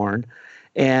to warn?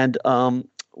 And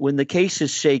when the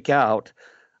cases shake out,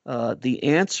 the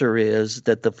answer is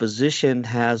that the physician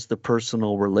has the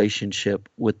personal relationship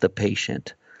with the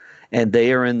patient, and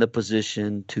they are in the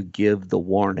position to give the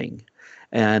warning.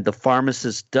 And the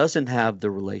pharmacist doesn't have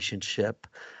the relationship,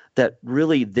 that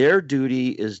really their duty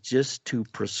is just to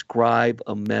prescribe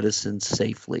a medicine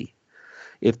safely.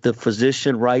 If the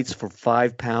physician writes for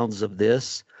 5 pounds of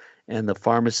this and the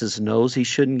pharmacist knows he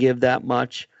shouldn't give that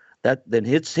much, then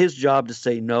it's his job to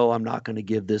say, no, I'm not going to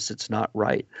give this. It's not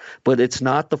right. But it's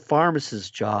not the pharmacist's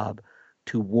job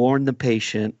to warn the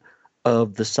patient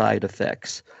of the side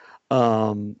effects.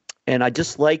 And I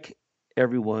just like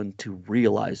everyone to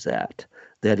realize that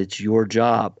it's your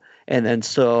job. And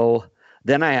so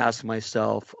then I ask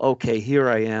myself, okay, here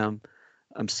I am.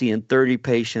 I'm seeing 30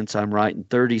 patients. I'm writing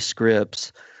 30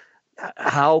 scripts.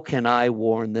 How can I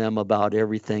warn them about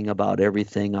everything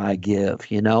I give?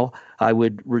 I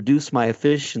would reduce my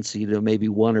efficiency to maybe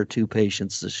 1 or 2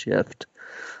 patients a shift.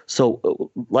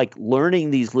 So like learning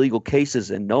these legal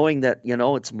cases and knowing that,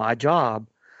 it's my job,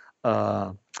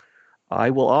 I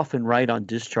will often write on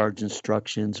discharge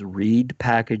instructions, read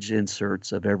package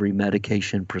inserts of every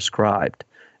medication prescribed,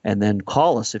 and then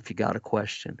call us if you got a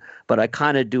question. But I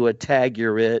kind of do a tag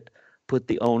your it, put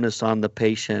the onus on the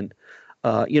patient.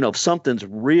 If something's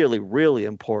really, really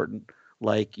important,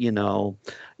 like,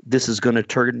 this is going to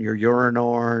turn your urine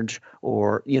orange,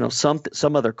 or,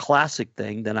 some other classic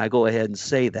thing, then I go ahead and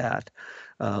say that.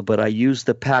 But I use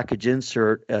the package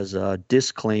insert as a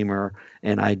disclaimer,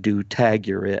 and I do tag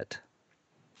your it.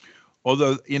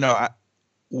 Although,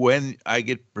 when I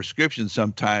get prescriptions,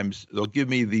 sometimes they'll give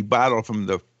me the bottle from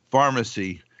the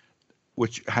pharmacy,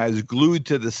 which has glued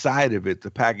to the side of it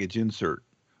the package insert.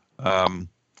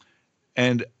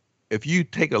 And if you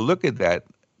take a look at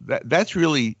that's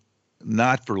really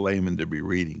not for laymen to be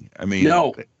reading. I mean,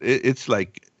 no, it's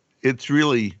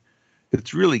really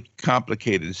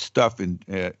complicated stuff in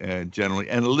generally,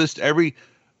 and it lists every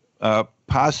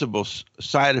possible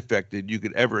side effect that you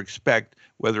could ever expect,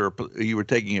 whether you were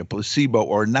taking a placebo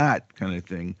or not, kind of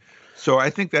thing. So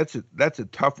I think that's a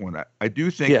tough one. I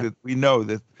do think that we know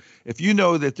that if you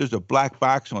know that there's a black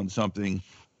box on something,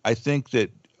 I think that,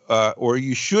 or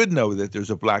you should know that there's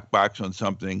a black box on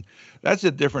something, that's a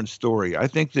different story. I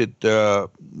think that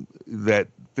that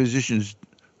physicians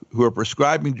who are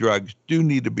prescribing drugs do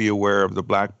need to be aware of the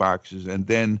black boxes, and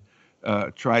then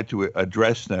try to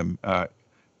address them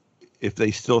if they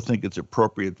still think it's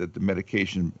appropriate that the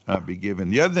medication be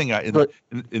given. The other thing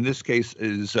in this case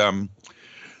is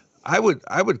I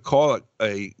would call it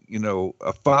a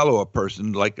follow-up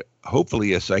person, like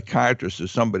hopefully a psychiatrist or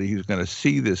somebody who's going to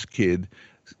see this kid,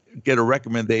 get a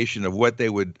recommendation of what they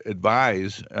would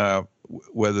advise,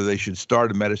 whether they should start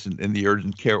a medicine in the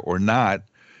urgent care or not.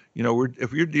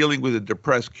 If you're dealing with a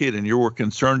depressed kid and you're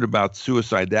concerned about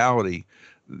suicidality,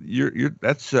 you're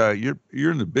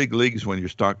in the big leagues when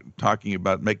you're talking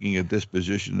about making a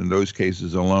disposition in those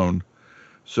cases alone.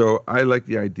 So I like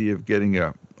the idea of getting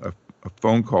a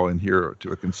phone call in here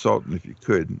to a consultant if you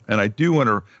could. And I do want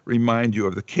to remind you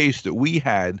of the case that we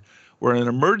had where an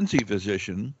emergency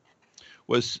physician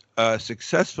was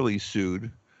successfully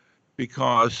sued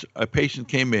because a patient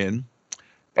came in,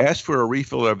 asked for a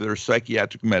refill of their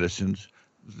psychiatric medicines.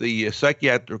 The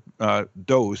psychiatric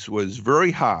dose was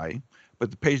very high,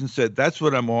 but the patient said, that's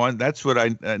what I'm on, that's what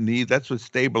I need, that's what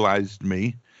stabilized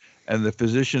me. And the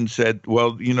physician said,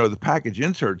 well, the package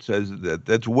insert says that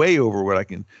that's way over what I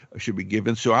should be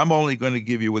given, so I'm only going to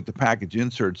give you what the package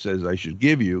insert says I should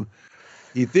give you.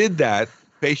 He did that.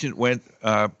 Patient went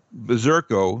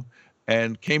berserko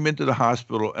and came into the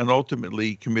hospital and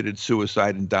ultimately committed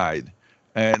suicide and died.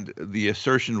 And the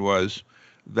assertion was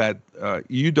that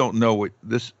you don't know what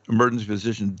this emergency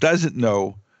physician doesn't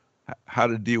know how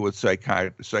to deal with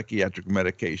psychiatric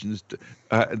medications,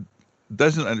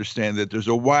 doesn't understand that there's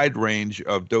a wide range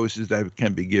of doses that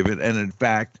can be given, and in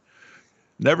fact,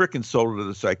 never consulted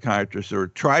a psychiatrist or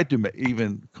tried to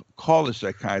even call a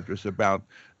psychiatrist about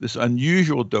this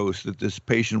unusual dose that this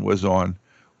patient was on,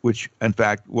 which in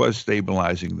fact was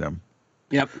stabilizing them.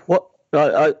 Yep. Well,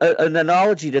 an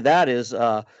analogy to that is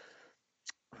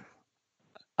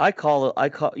I call,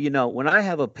 when I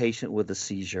have a patient with a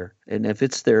seizure, and if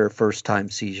it's their first time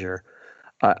seizure,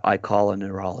 I call a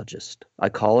neurologist.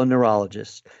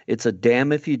 It's a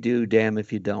damn if you do, damn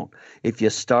if you don't. If you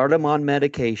start them on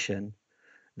medication,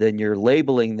 then you're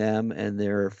labeling them and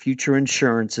their future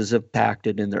insurance is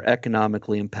impacted and they're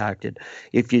economically impacted.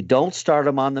 If you don't start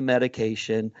them on the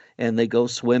medication and they go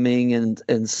swimming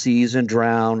and seize and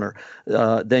drown, or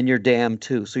then you're damned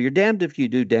too. So you're damned if you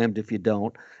do, damned if you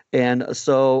don't. And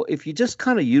so if you just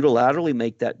kind of unilaterally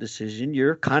make that decision,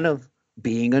 you're kind of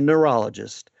being a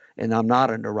neurologist. And I'm not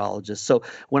a neurologist. So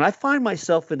when I find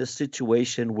myself in a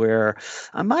situation where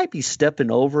I might be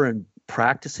stepping over and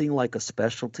practicing like a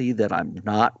specialty that I'm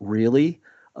not really,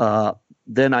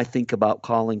 then I think about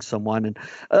calling someone. And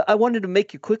I wanted to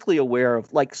make you quickly aware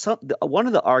of one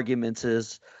of the arguments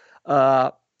is,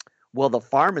 well, the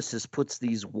pharmacist puts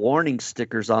these warning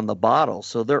stickers on the bottle.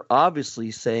 So they're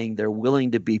obviously saying they're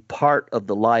willing to be part of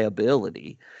the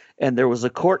liability. And there was a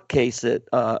court case that,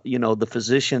 the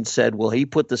physician said, well, he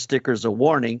put the sticker as a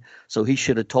warning, so he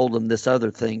should have told him this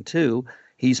other thing too.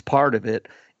 He's part of it.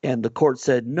 And the court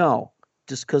said, no,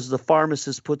 just because the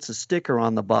pharmacist puts a sticker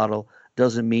on the bottle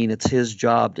doesn't mean it's his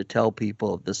job to tell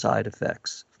people of the side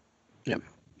effects. Yeah.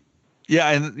 Yeah,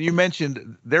 and you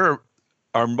mentioned there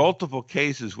are multiple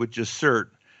cases which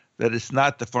assert that it's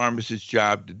not the pharmacist's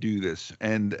job to do this.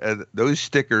 And those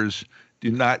stickers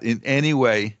do not in any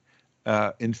way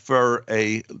infer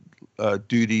a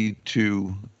duty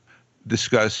to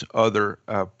discuss other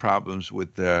problems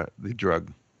with the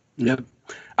drug. Yep.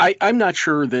 I'm not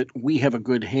sure that we have a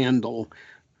good handle,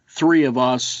 three of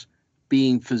us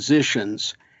being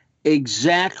physicians,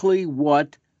 exactly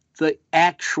what the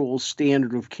actual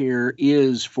standard of care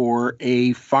is for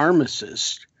a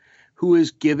pharmacist who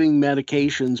is giving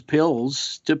medications,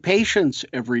 pills to patients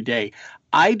every day.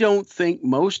 I don't think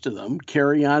most of them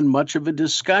carry on much of a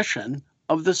discussion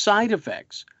of the side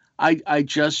effects. I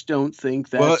just don't think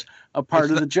that's a part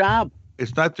of the job.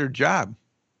 It's not their job.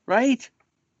 Right.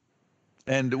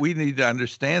 And we need to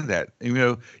understand that.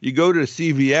 You go to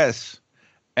CVS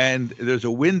and there's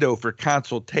a window for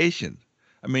consultation.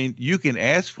 I mean, you can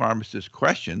ask pharmacists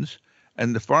questions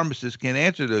and the pharmacist can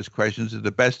answer those questions to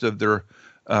the best of their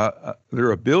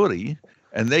ability,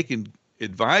 and they can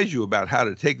advise you about how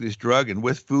to take this drug and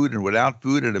with food and without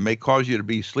food, and it may cause you to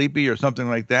be sleepy or something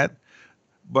like that.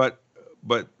 But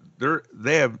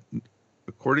they have,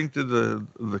 according to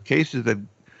the cases that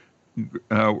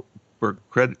were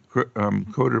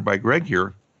quoted by Greg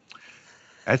here,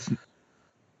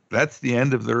 that's the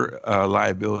end of their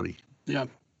liability. Yeah.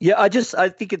 Yeah, I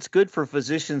think it's good for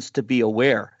physicians to be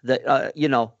aware that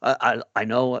I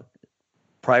know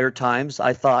prior times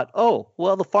I thought, oh,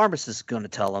 well, the pharmacist is going to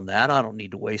tell them that. I don't need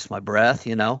to waste my breath,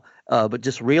 but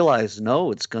just realize,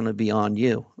 no, it's going to be on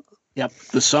you. Yep.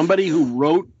 Somebody who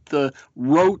wrote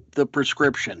the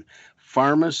prescription.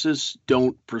 Pharmacists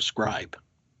don't prescribe.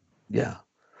 Yeah.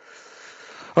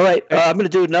 All right. I'm going to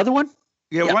do another one.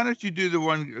 Yeah. Why don't you do the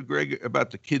one, Greg,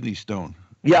 about the kidney stone?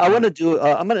 Yeah, I want to do.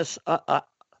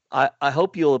 I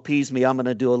hope you'll appease me. I'm going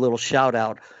to do a little shout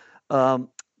out.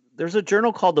 There's a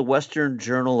journal called the Western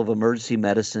Journal of Emergency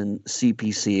Medicine,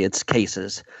 CPC. It's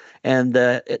cases. And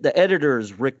the editor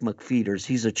is Rick McFeeters.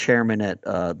 He's a chairman at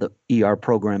the ER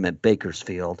program at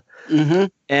Bakersfield. Mm-hmm.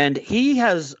 And he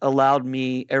has allowed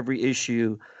me every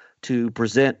issue to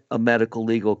present a medical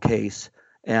legal case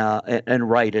and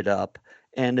write it up.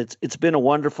 And it's been a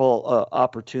wonderful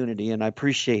opportunity, and I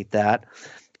appreciate that.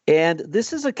 And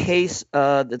this is a case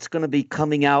that's going to be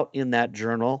coming out in that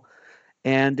journal.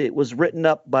 And it was written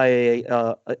up by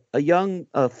a young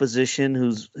physician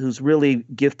who's really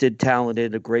gifted,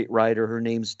 talented, a great writer. Her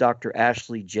name's Dr.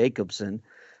 Ashley Jacobson.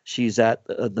 She's at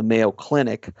the Mayo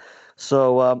Clinic.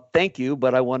 So thank you.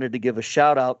 But I wanted to give a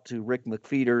shout out to Rick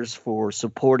McFeeters for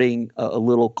supporting a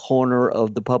little corner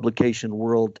of the publication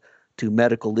world to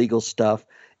medical legal stuff,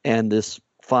 and this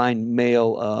fine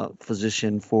Mayo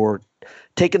physician for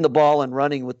taking the ball and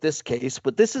running with this case.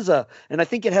 But this is and I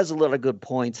think it has a lot of good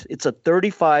points. It's a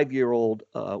 35-year-old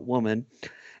woman,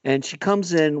 and she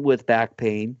comes in with back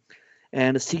pain,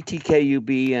 and a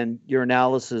CTKUB and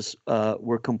urinalysis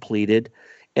were completed,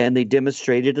 and they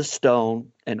demonstrated a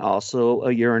stone and also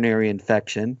a urinary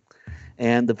infection.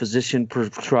 And the physician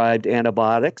prescribed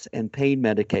antibiotics and pain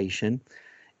medication,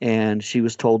 and she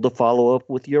was told to follow up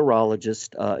with a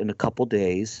urologist in a couple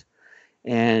days.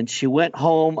 And she went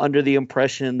home under the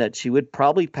impression that she would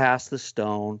probably pass the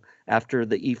stone after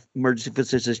the emergency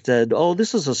physician said, oh,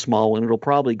 this is a small one. It'll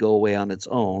probably go away on its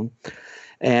own.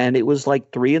 And it was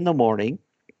like 3 a.m,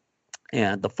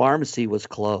 and the pharmacy was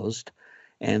closed.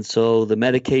 And so the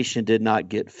medication did not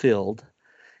get filled.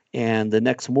 And the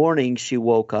next morning, she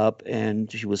woke up and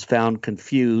she was found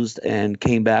confused and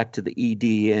came back to the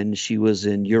ED, and she was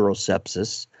in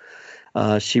urosepsis.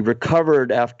 She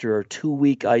recovered after a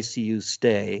 2-week ICU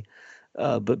stay,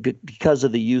 but because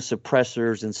of the use of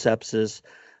pressors and sepsis,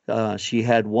 she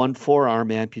had one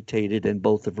forearm amputated and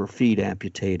both of her feet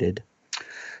amputated.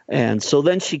 And so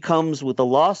then she comes with a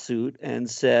lawsuit and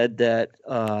said that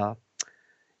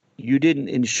you didn't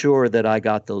ensure that I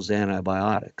got those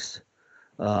antibiotics.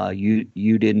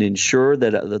 You didn't ensure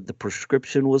that the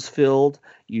prescription was filled.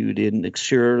 You didn't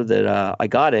ensure that I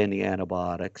got any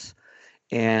antibiotics.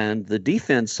 And the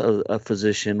defense of a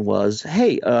physician was,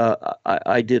 hey,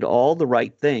 I did all the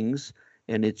right things,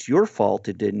 and it's your fault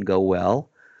it didn't go well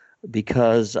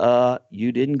because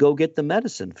you didn't go get the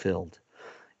medicine filled.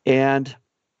 And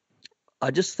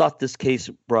I just thought this case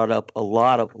brought up a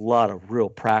lot of real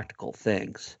practical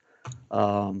things.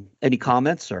 Any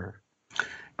comments, sir?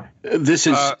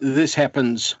 This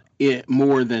happens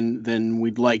more than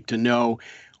we'd like to know.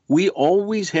 We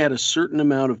always had a certain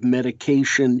amount of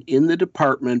medication in the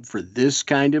department for this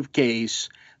kind of case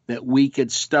that we could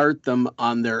start them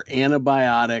on their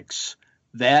antibiotics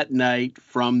that night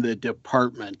from the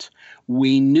department.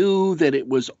 We knew that it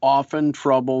was often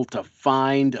trouble to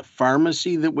find a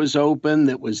pharmacy that was open,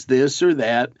 that was this or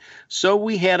that. So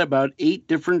we had about 8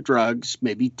 different drugs,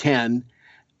 maybe 10,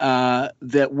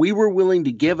 that we were willing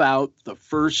to give out the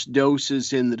first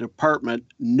doses in the department,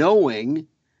 knowing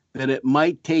that it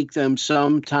might take them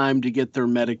some time to get their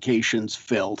medications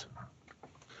filled.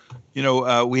 You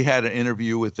know, we had an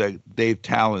interview with Dave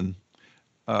Talon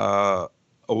a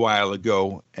while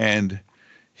ago, and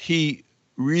he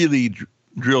really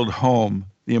drilled home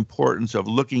the importance of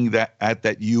looking at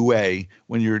that UA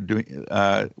when you're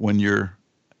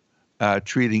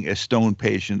treating a stone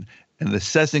patient and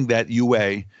assessing that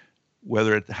UA,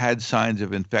 whether it had signs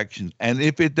of infection, and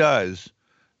if it does,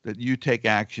 that you take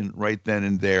action right then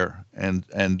and there.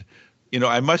 And you know,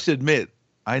 I must admit,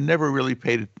 I never really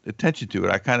paid attention to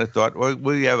it. I kind of thought,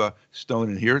 well, you have a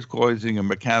stone in here. It's causing a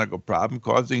mechanical problem,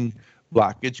 causing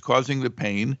blockage, causing the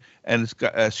pain, and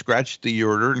it's scratched the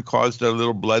ureter and caused a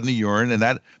little blood in the urine. And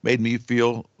that made me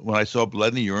feel, when I saw blood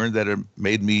in the urine, that it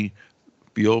made me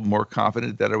feel more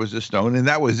confident that it was a stone, and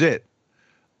that was it.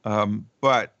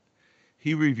 But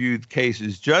he reviewed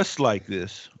cases just like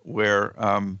this where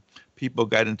people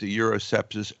got into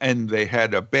urosepsis and they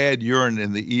had a bad urine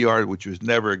in the ER, which was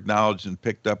never acknowledged and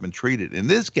picked up and treated. In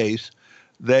this case,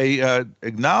 they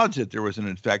acknowledged that there was an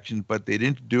infection, but they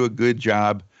didn't do a good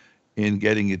job in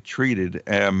getting it treated.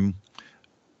 And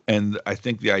I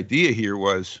think the idea here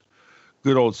was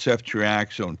good old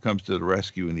ceftriaxone comes to the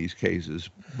rescue in these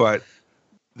cases. But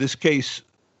this case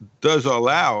does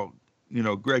allow, you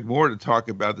know, Greg Moore to talk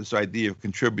about this idea of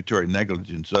contributory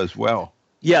negligence as well.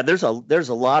 Yeah, there's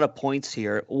a lot of points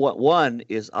here. One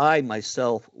is I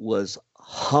myself was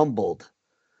humbled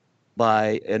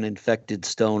by an infected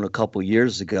stone a couple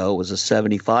years ago. It was a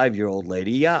 75-year-old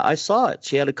lady. Yeah, I saw it.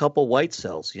 She had a couple white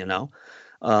cells, you know,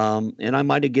 and I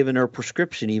might have given her a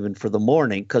prescription even for the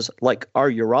morning because, like,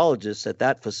 our urologists at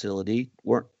that facility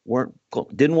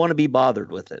didn't want to be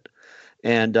bothered with it,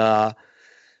 and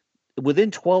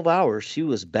within 12 hours, she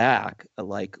was back,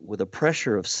 like with a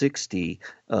pressure of 60,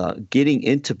 getting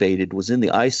intubated, was in the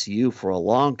ICU for a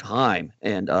long time.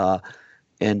 And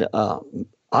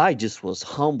I just was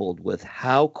humbled with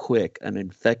how quick an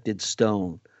infected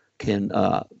stone can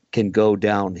go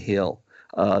downhill.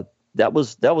 That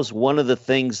was one of the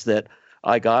things that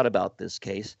I got about this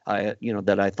case.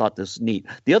 That I thought this was neat.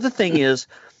 The other thing is,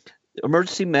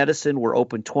 emergency medicine, we're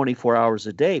open 24 hours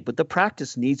a day, but the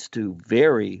practice needs to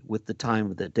vary with the time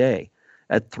of the day.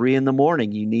 At 3 a.m,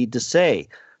 you need to say,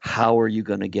 how are you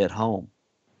going to get home?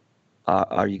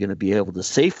 Are you going to be able to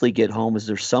safely get home? Is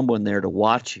there someone there to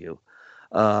watch you?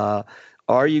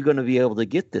 Are you going to be able to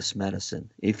get this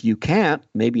medicine? If you can't,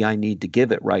 maybe I need to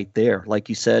give it right there. Like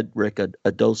you said, Rick,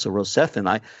 a dose of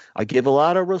Rocephin. I give a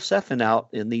lot of Rocephin out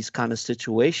in these kind of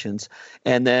situations.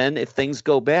 And then if things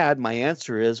go bad, my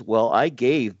answer is, well, I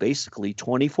gave basically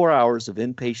 24 hours of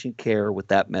inpatient care with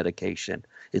that medication.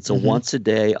 It's a once a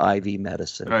day IV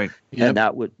medicine. Right. Yep. And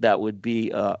that would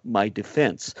be my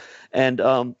defense. And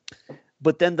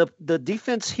but then the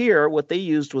defense here, what they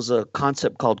used was a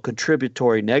concept called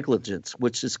contributory negligence,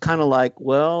 which is kind of like,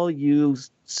 well, you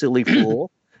silly fool,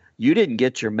 you didn't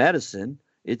get your medicine.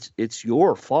 It's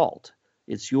your fault.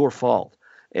 It's your fault.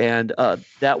 And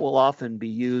that will often be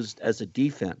used as a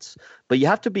defense. But you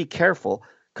have to be careful,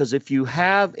 because if you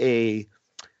have a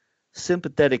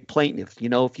sympathetic plaintiff, you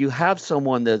know, if you have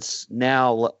someone that's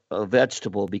now a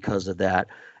vegetable because of that,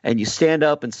 and you stand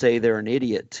up and say they're an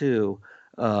idiot too,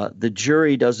 The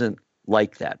jury doesn't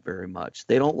like that very much.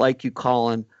 They don't like you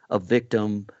calling a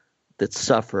victim that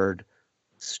suffered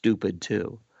stupid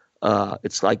too.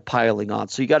 It's like piling on.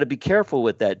 So you got to be careful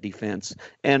with that defense.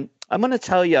 And I'm going to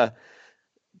tell you,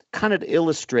 kind of to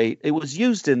illustrate, it was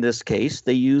used in this case.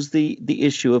 They used the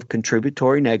issue of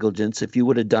contributory negligence. If you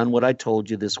would have done what I told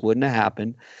you, this wouldn't have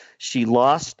happened. She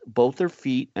lost both her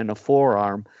feet and a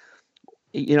forearm.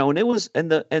 And it was and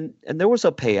there was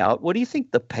a payout. What do you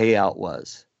think the payout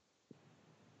was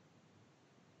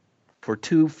for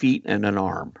 2 feet and an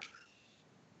arm?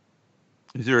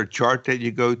 Is there a chart that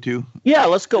you go to? Yeah,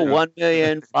 let's go 1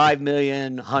 million, 5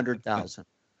 million, 100,000.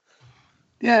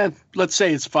 Yeah, let's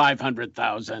say it's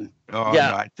 500,000. Oh,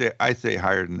 yeah. No, I'd say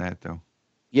higher than that, though.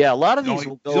 Yeah, a lot of these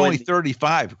will go. It's only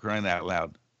 35, crying out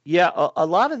loud. Yeah, a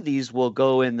lot of these will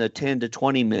go in the 10 to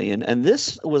 20 million. And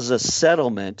this was a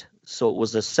settlement. So it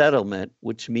was a settlement,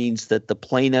 which means that the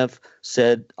plaintiff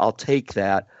said, I'll take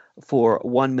that for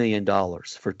 $1 million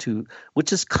for 2,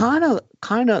 which is kind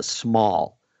of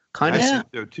small. I think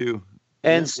so too.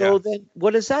 And so then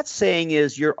what is that saying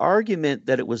is your argument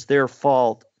that it was their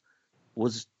fault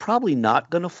was probably not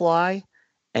going to fly,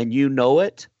 and you know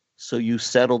it. So you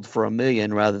settled for $1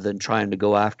 million rather than trying to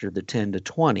go after the 10 to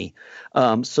 20.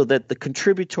 So that the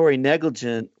contributory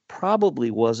negligent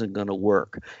probably wasn't going to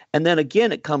work. And then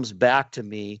again, it comes back to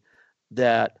me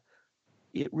that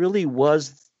it really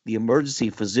was the emergency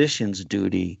physician's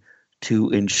duty to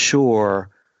ensure,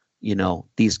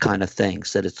 these kind of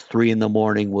things, that it's 3 a.m.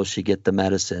 Will she get the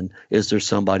medicine? Is there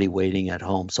somebody waiting at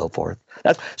home? So forth.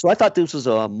 So I thought this was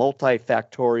a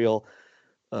multifactorial.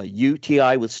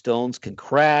 UTI with stones can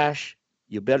crash.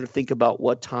 You better think about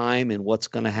what time and what's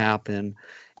going to happen.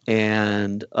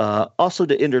 And also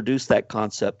to introduce that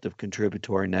concept of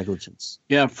contributory negligence.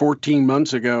 Yeah, 14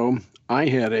 months ago, I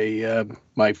had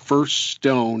my first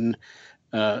stone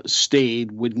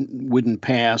stayed, wouldn't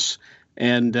pass.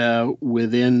 And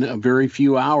within a very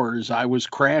few hours, I was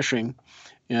crashing,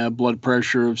 blood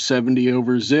pressure of 70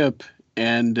 over zip.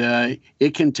 And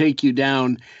it can take you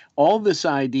down. All this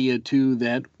idea, too,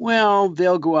 that, well,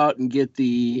 they'll go out and get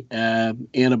the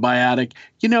antibiotic.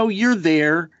 You're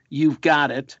there. You've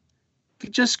got it.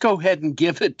 Just go ahead and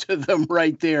give it to them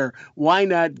right there. Why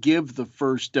not give the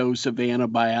first dose of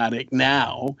antibiotic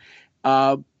now?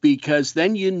 Because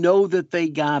then you know that they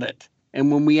got it. And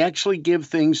when we actually give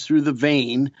things through the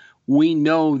vein, we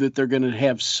know that they're going to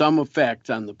have some effect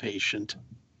on the patient.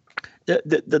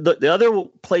 The other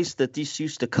place that this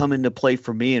used to come into play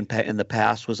for me in the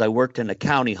past was I worked in a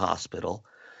county hospital.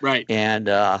 Right. And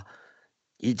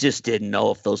you just didn't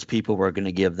know if those people were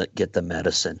going to get the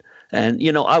medicine. And,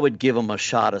 I would give them a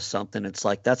shot of something. It's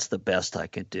like, that's the best I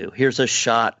can do. Here's a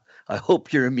shot. I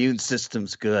hope your immune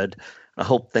system's good. I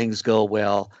hope things go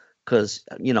well. Because,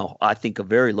 I think a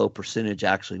very low percentage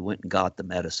actually went and got the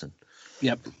medicine.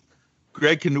 Yep.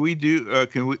 Greg, can we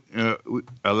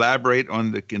elaborate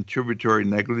on the contributory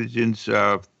negligence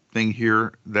thing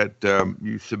here that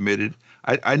you submitted?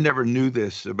 I never knew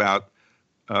this about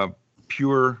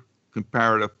pure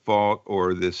comparative fault,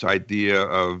 or this idea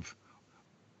of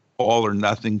all or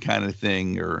nothing kind of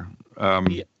thing, or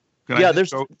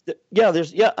it's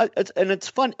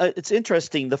fun. It's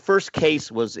interesting. The first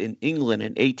case was in England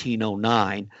in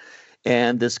 1809.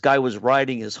 And this guy was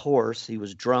riding his horse. He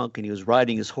was drunk and he was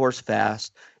riding his horse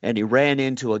fast, and he ran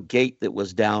into a gate that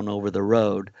was down over the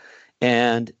road.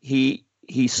 And he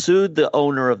sued the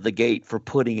owner of the gate for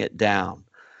putting it down.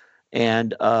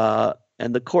 And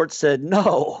the court said,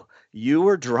 no, you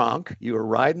were drunk. You were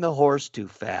riding the horse too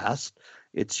fast.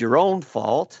 It's your own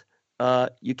fault.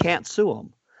 You can't sue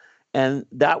him. And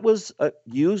that was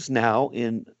used now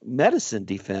in medicine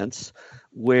defense,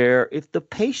 where if the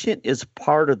patient is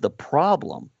part of the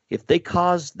problem, if they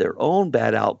caused their own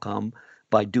bad outcome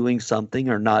by doing something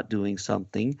or not doing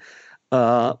something,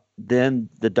 then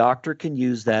the doctor can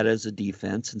use that as a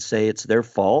defense and say it's their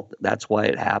fault. That's why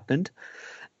it happened.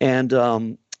 And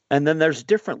then there's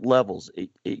different levels. It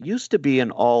used to be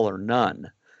an all or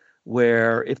none,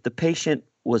 where if the patient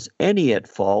was any at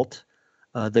fault,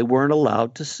 they weren't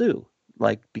allowed to sue.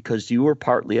 Like, because you were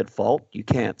partly at fault, you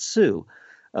can't sue.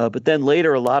 But then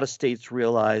later, a lot of states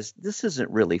realized this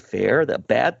isn't really fair. That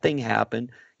bad thing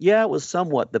happened. Yeah, it was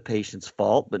somewhat the patient's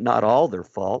fault, but not all their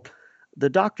fault. The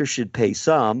doctor should pay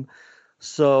some.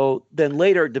 So then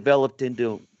later it developed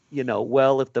into,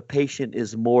 well, if the patient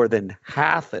is more than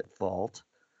half at fault,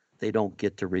 they don't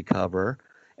get to recover.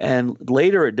 And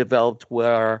later it developed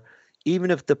where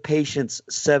even if the patient's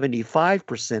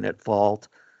 75% at fault,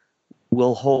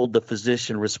 will hold the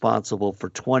physician responsible for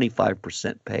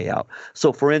 25% payout.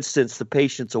 So, for instance, the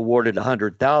patient's awarded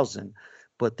 $100,000,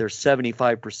 but they're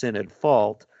 75% at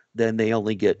fault, then they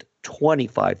only get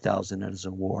 25,000 as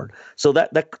an award. So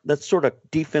that sort of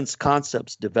defense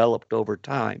concepts developed over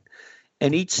time,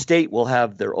 and each state will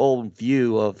have their own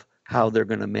view of how they're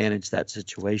going to manage that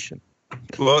situation.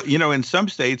 Well, in some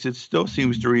states, it still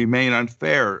seems to remain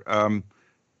unfair.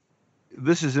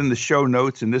 This is in the show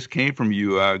notes, and this came from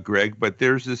you, Greg, but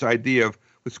there's this idea of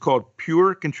what's called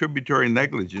pure contributory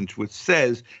negligence, which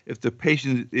says if the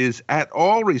patient is at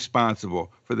all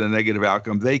responsible for the negative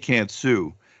outcome, they can't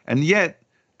sue. And yet,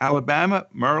 Alabama,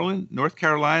 Maryland, North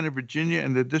Carolina, Virginia,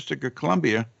 and the District of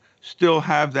Columbia still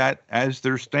have that as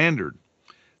their standard.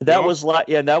 That was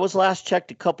last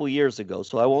checked a couple years ago,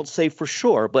 so I won't say for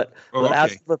sure. But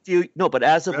as of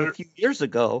a few years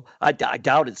ago, I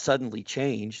doubt it suddenly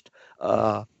changed.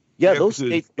 Those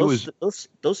states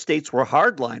were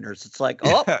hardliners. It's like,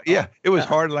 it was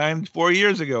hardlined 4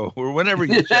 years ago or whenever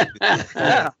you checked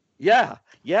it. Yeah.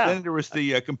 Then there was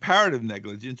the comparative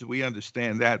negligence. We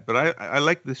understand that, but I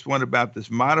like this one about this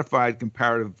modified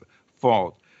comparative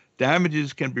fault.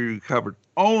 Damages can be recovered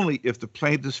only if the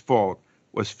plaintiff's fault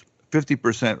was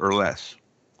 50% or less.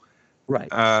 Right.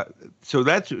 So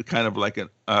that's kind of like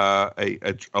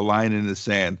a line in the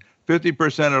sand.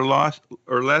 50%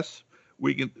 or less,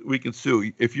 we can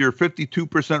sue. If you're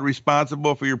 52%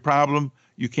 responsible for your problem,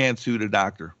 you can't sue the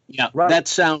doctor. Yeah, right. That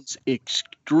sounds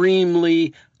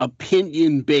extremely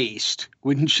opinion-based,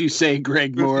 wouldn't you say,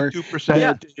 Greg Moore? 52%.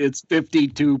 Yeah, it's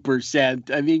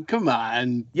 52%. I mean, come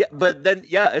on. Yeah, but then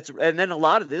a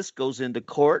lot of this goes into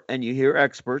court, and you hear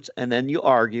experts, and then you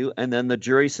argue, and then the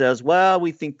jury says, "Well,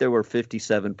 we think there were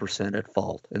 57% at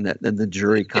fault," and then the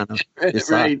jury kind of decides.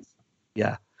 Right.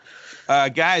 Yeah.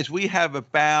 Guys, we have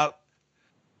about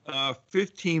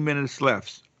 15 minutes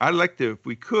left. I'd like to, if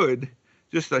we could,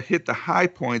 just to hit the high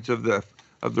points of the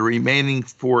remaining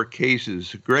 4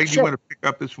 cases. Greg, Sure. You want to pick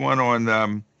up this one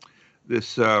on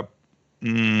this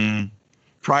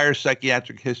prior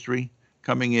psychiatric history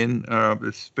coming in,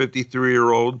 this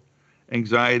 53-year-old,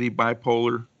 anxiety,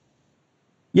 bipolar?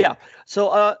 Yeah.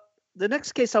 So the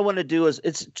next case I want to do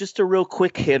it's just a real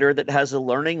quick hitter that has a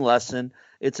learning lesson.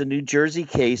 It's a New Jersey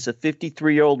case. A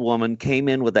 53-year-old woman came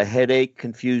in with a headache,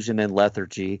 confusion, and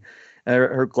lethargy.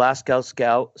 Her Glasgow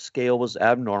scale was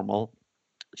abnormal.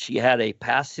 She had a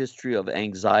past history of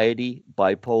anxiety,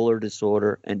 bipolar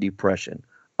disorder, and depression.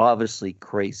 Obviously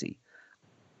crazy.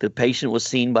 The patient was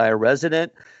seen by a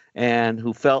resident and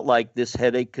who felt like this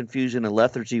headache, confusion, and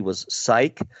lethargy was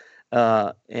psych.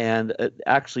 And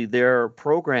actually their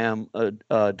program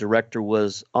director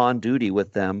was on duty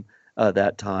with them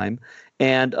that time.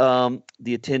 And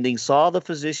the attending saw the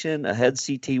physician. A head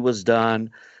CT was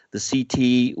done. The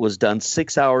CT was done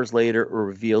 6 hours later. It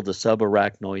revealed a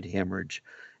subarachnoid hemorrhage,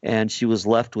 and she was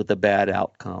left with a bad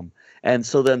outcome. And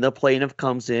so then the plaintiff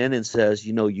comes in and says,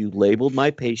 you labeled my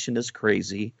patient as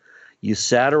crazy. You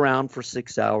sat around for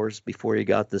 6 hours before you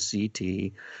got the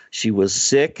CT. She was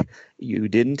sick. You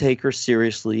didn't take her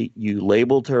seriously. You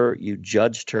labeled her. You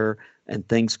judged her, and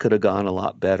things could have gone a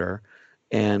lot better.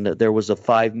 And there was a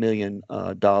 $5 million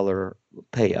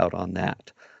payout on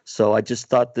that. So I just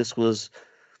thought this was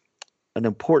an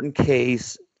important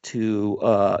case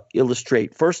to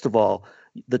illustrate. First of all,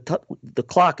 the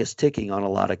clock is ticking on a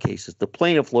lot of cases. The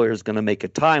plaintiff lawyer is going to make a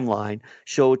timeline,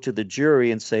 show it to the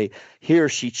jury, and say, here,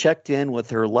 she checked in with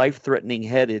her life-threatening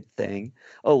headache thing.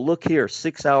 Oh, look here,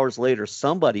 6 hours later,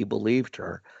 somebody believed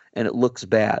her, and it looks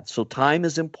bad. So time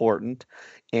is important,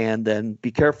 and then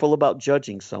be careful about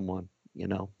judging someone,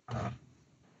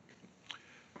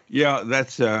 Yeah,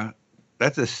 that's a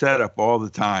setup all the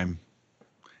time.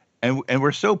 And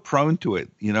we're so prone to it.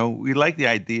 We like the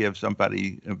idea of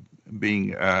somebody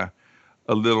being a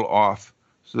little off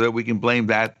so that we can blame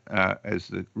that as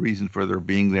the reason for their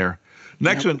being there.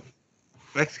 Next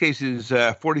case is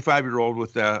a 45-year-old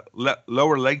with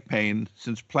lower leg pain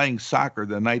since playing soccer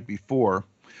the night before.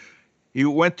 He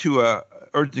went to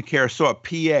urgent care, saw a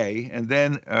PA, and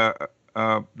then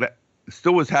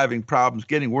still was having problems,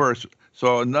 getting worse.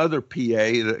 Saw another PA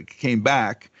that came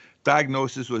back.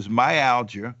 Diagnosis was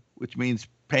myalgia, which means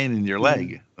pain in your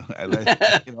leg.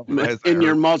 In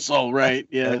your muscle, right?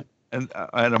 Yeah. And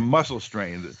a muscle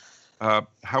strain.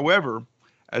 However,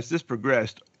 as this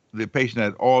progressed, the patient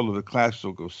had all of the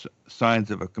classical signs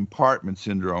of a compartment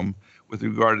syndrome with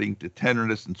regarding to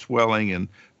tenderness and swelling and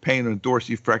pain on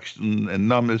dorsiflexion and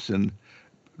numbness, and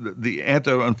the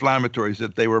anti-inflammatories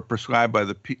that they were prescribed by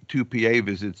the 2 PA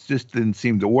visits just didn't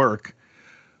seem to work.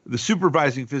 The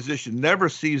supervising physician never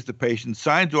sees the patient,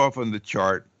 signs off on the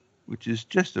chart, which is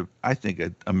just, I think,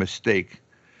 a mistake.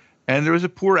 And there was a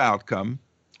poor outcome.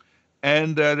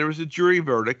 And there was a jury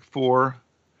verdict for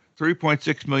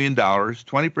 $3.6 million,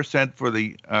 20% for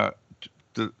the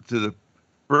to the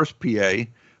first PA,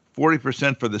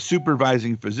 40% for the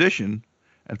supervising physician,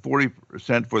 and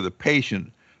 40% for the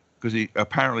patient, because he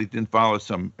apparently didn't follow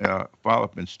some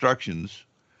follow-up instructions.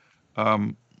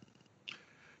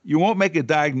 You won't make a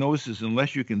diagnosis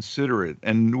unless you consider it,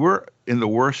 and we're in the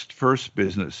worst first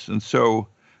business. And so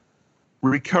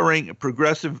recurring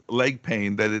progressive leg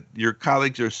pain that your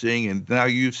colleagues are seeing and now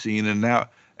you've seen and now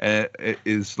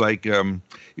is like you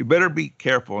better be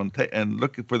careful and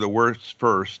look for the worst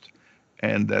first.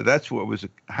 And that's what was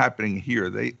happening here.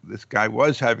 This guy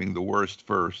was having the worst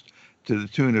first to the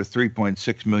tune of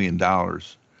 $3.6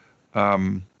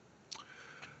 million.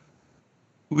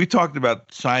 We talked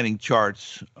about signing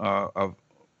charts of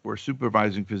where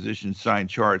supervising physicians sign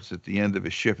charts at the end of a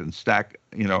shift and stack,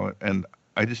 and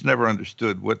I just never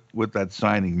understood what that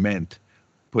signing meant,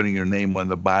 putting your name on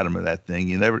the bottom of that thing.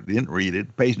 You didn't read it.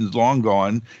 The patient's long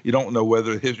gone. You don't know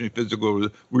whether the history physical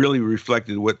really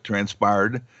reflected what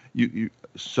transpired.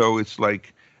 So it's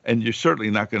like, and you're certainly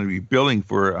not going to be billing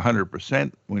for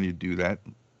 100% when you do that.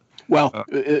 Well,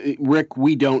 Rick,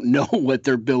 we don't know what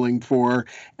they're billing for.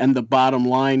 And the bottom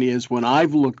line is, when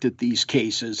I've looked at these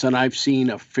cases, and I've seen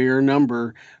a fair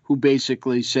number who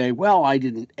basically say, well, I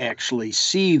didn't actually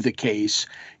see the case.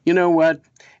 You know what?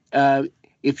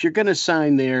 If you're going to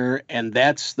sign there and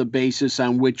that's the basis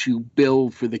on which you bill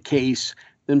for the case,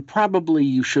 then probably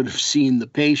you should have seen the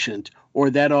patient, or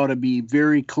that ought to be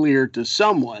very clear to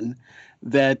someone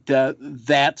that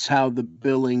that's how the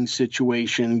billing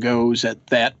situation goes at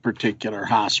that particular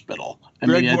hospital.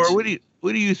 Greg Moore,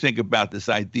 what do you think about this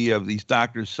idea of these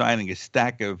doctors signing a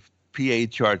stack of PA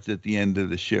charts at the end of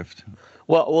the shift?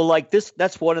 Well, like this,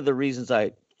 that's one of the reasons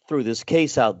I threw this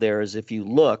case out there. Is if you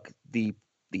look, the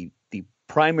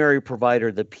primary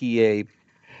provider, the PA,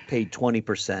 paid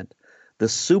 20%. The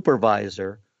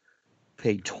supervisor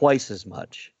paid twice as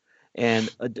much. And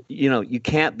you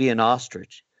can't be an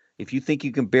ostrich. If you think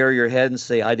you can bury your head and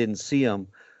say, I didn't see him,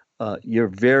 you're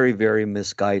very, very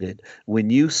misguided. When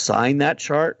you sign that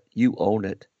chart, you own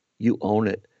it. You own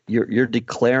it. You're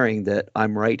declaring that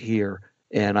I'm right here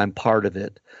and I'm part of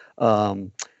it.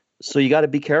 So you got to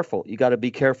be careful. You got to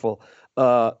be careful.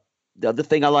 The other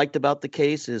thing I liked about the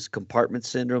case is compartment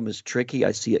syndrome is tricky.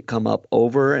 I see it come up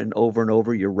over and over and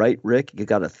over. You're right, Rick. You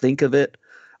got to think of it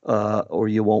or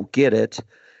you won't get it.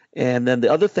 And then the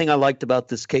other thing I liked about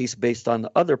this case, based on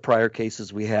the other prior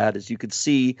cases we had, is you could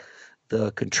see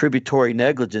the contributory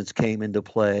negligence came into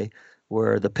play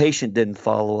where the patient didn't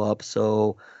follow up.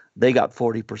 So they got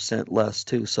 40% less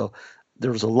too. So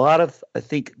there was a lot of, I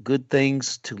think, good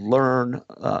things to learn,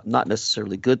 not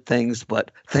necessarily good things,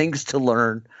 but things to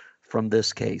learn from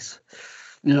this case.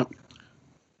 Yeah.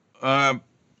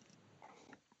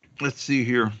 Let's see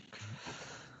here.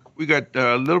 We got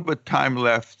a little bit of time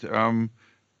left.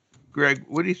 Greg,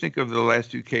 what do you think of the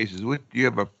last two cases? Do you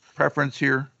have a preference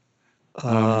here?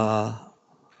 The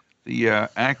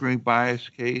anchoring bias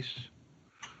case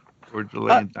or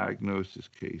delay in diagnosis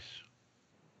case?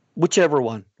 Whichever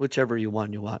you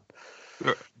want.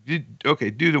 Okay,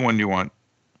 do the one you want.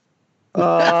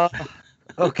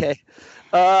 Okay.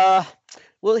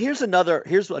 Well, here's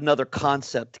another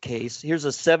concept case. Here's a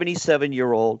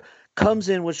 77-year-old comes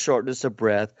in with shortness of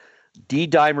breath,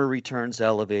 D-dimer returns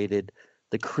elevated.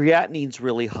 The creatinine's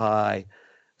really high,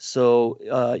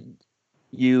 so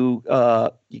you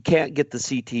can't get the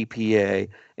CTPA,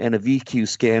 and a VQ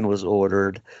scan was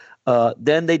ordered.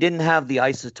 Then they didn't have the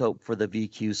isotope for the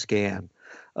VQ scan.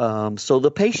 So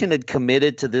the patient had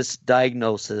committed to this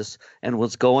diagnosis and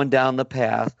was going down the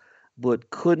path,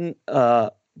 but couldn't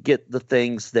get the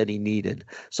things that he needed.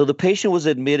 So the patient was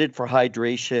admitted for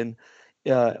hydration,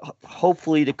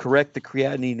 hopefully to correct the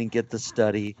creatinine and get the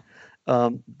study.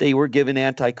 They were given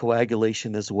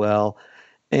anticoagulation as well.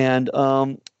 And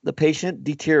the patient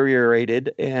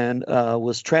deteriorated and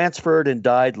was transferred and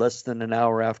died less than an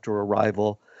hour after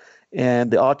arrival.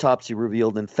 And the autopsy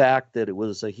revealed, in fact, that it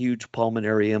was a huge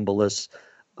pulmonary embolus,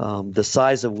 the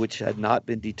size of which had not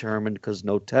been determined because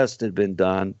no test had been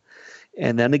done.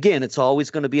 And then again, it's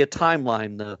always going to be a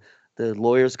timeline. The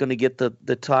lawyer's going to get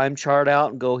the time chart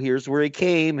out and go, here's where he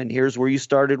came and here's where you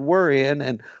started worrying.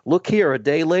 And look here, a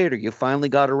day later, you finally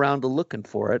got around to looking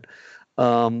for it.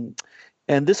 And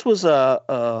this was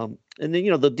and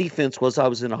then, the defense was I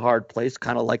was in a hard place,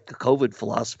 kind of like the COVID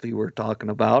philosophy we're talking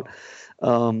about.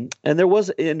 And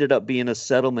it ended up being a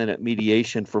settlement at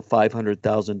mediation for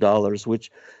 $500,000,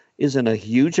 which isn't a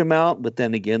huge amount. But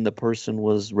then again, the person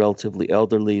was relatively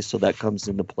elderly, so that comes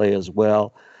into play as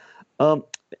well.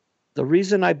 The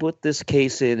reason I put this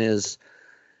case in is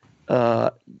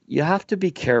You have to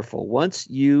be careful. Once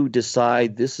you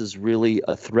decide this is really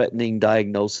a threatening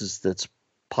diagnosis that's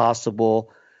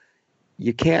possible,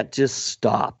 you can't just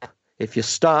stop. If you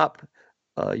stop,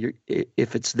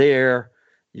 if it's there,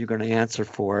 you're going to answer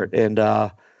for it. And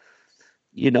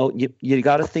you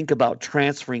got to think about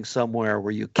transferring somewhere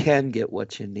where you can get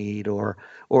what you need, or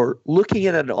looking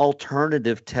at an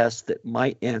alternative test that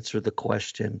might answer the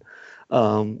question.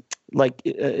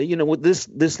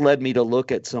 This led me to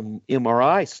look at some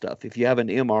MRI stuff. If you have an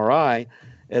MRI,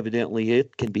 evidently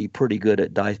it can be pretty good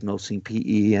at diagnosing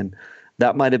PE, and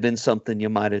that might have been something you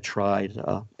might have tried.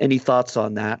 Any thoughts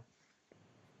on that?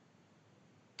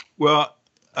 Well,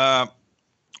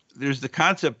 there's the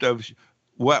concept of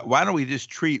why don't we just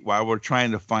treat while we're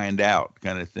trying to find out,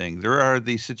 kind of thing. There are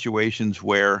these situations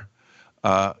where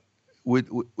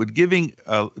with giving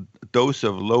a dose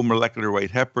of low molecular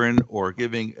weight heparin or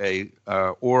giving a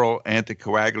oral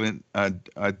anticoagulant,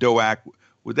 DOAC,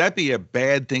 would that be a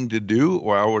bad thing to do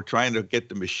while we're trying to get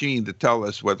the machine to tell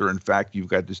us whether in fact you've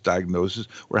got this diagnosis?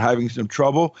 We're having some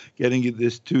trouble getting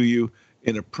this to you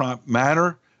in a prompt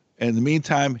manner. In the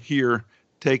meantime, here,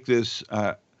 take this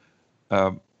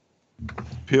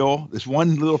pill, this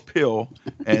one little pill,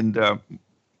 and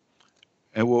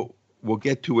we'll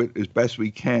get to it as best we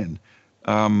can.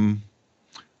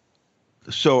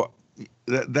 So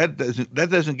that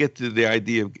doesn't get to the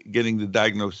idea of getting the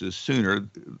diagnosis sooner.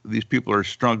 These people are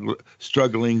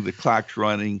struggling, the clock's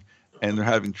running, and they're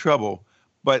having trouble.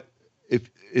 But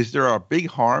is there a big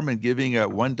harm in giving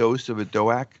one dose of a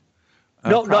DOAC?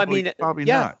 Probably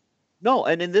not. No,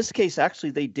 and in this case, actually,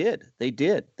 they did.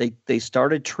 They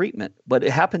started treatment, but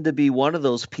it happened to be one of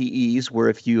those PEs where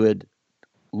if you had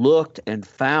looked and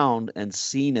found and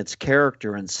seen its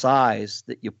character and size,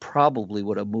 that you probably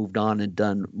would have moved on and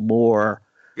done more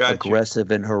aggressive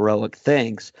and heroic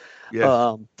things.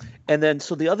 Yes. And then,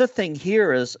 so the other thing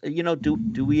here is,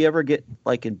 do we ever get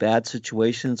like in bad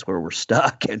situations where we're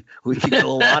stuck and we can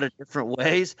go a lot of different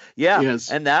ways? Yeah.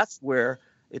 Yes. And that's where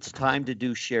it's time to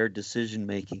do shared decision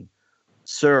making.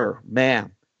 Sir,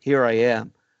 ma'am, here I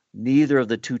am. Neither of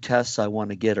the two tests I want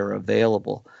to get are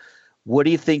available. What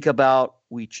do you think about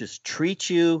we just treat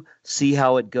you, see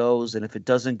how it goes, and if it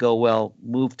doesn't go well,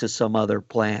 move to some other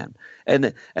plan?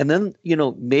 And then,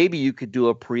 maybe you could do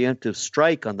a preemptive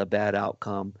strike on the bad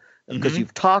outcome because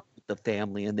you've talked with the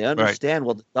family and they understand,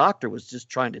 well, the doctor was just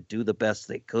trying to do the best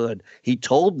they could. He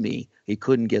told me he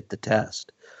couldn't get the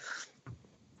test.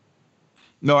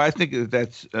 No, I think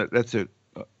that's a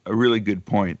really good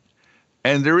point.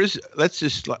 And there is, let's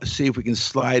just see if we can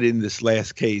slide in this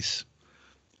last case.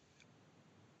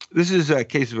 This is a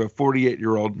case of a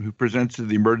 48-year-old who presents to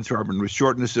the emergency department with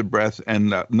shortness of breath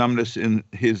and numbness in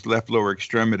his left lower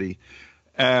extremity.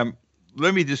 Let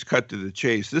me just cut to the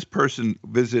chase. This person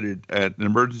visited an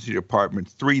emergency department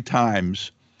 3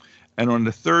 times, and on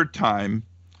the 3rd time,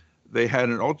 they had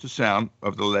an ultrasound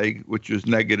of the leg, which was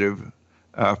negative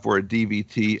for a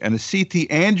DVT, and a CT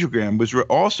angiogram was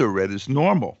also read as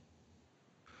normal.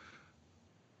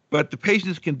 But the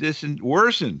patient's condition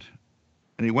worsened,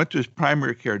 and he went to his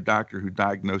primary care doctor who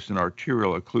diagnosed an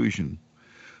arterial occlusion.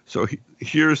 So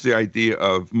here's the idea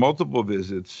of multiple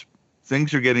visits.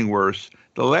 Things are getting worse.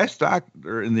 The last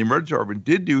doctor in the emergency department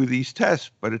did do these tests,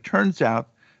 but it turns out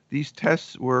these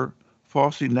tests were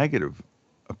falsely negative,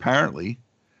 apparently.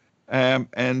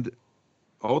 And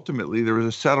ultimately, there was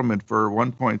a settlement for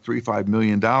 $1.35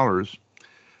 million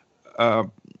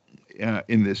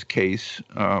in this case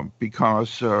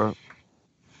because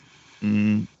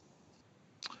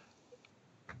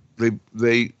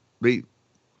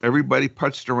everybody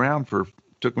putzed around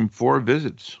took them 4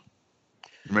 visits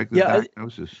to make the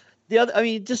diagnosis.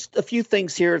 Just a few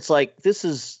things here. It's like this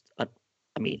is,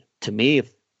 to me,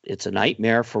 if it's a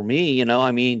nightmare for me,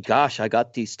 gosh, I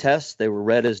got these tests. They were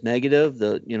read as negative.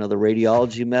 The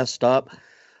radiology messed up.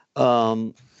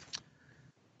 And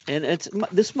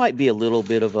this might be a little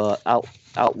bit of a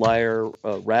outlier,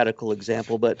 radical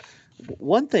example, but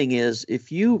one thing is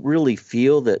if you really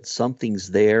feel that something's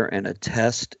there and a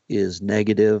test is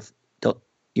negative,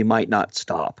 you might not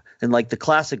stop. And like the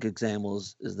classic example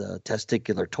is the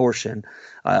testicular torsion.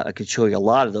 I could show you a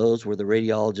lot of those where the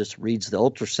radiologist reads the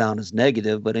ultrasound as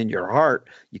negative, but in your heart,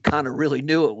 you kind of really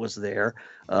knew it was there.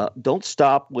 Don't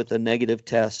stop with a negative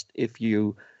test if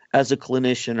you, as a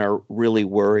clinician, are really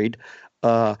worried.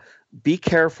 Be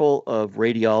careful of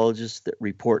radiologists that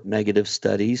report negative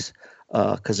studies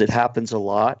because it happens a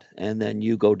lot, and then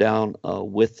you go down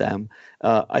with them.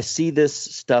 I see this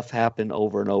stuff happen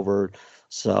over and over.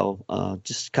 So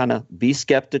just kind of be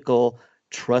skeptical,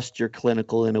 trust your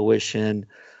clinical intuition.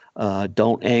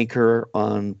 Don't anchor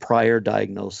on prior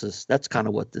diagnosis. That's kind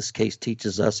of what this case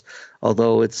teaches us.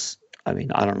 Although I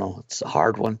don't know, it's a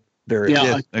hard one. Very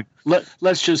hard.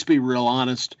 Let's just be real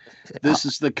honest. This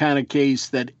is the kind of case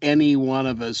that any one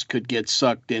of us could get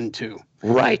sucked into.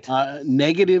 Right.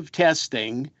 Negative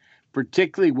testing,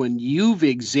 particularly when you've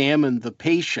examined the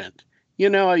patient.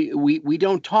 We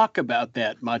don't talk about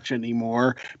that much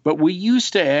anymore, but we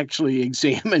used to actually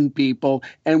examine people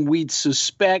and we'd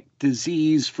suspect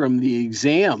disease from the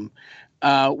exam.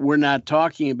 We're not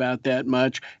talking about that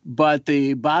much, but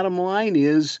the bottom line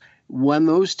is when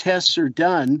those tests are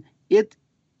done,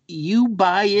 you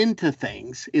buy into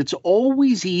things. It's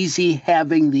always easy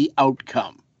having the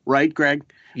outcome, right, Greg?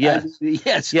 Yes.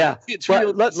 Yes. Yeah. It's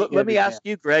let me ask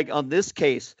you, Greg, on this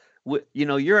case.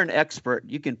 You're an expert.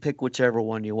 You can pick whichever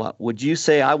one you want. Would you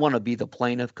say I want to be the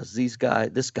plaintiff because this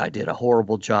guy did a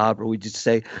horrible job, or would you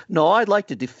say no? I'd like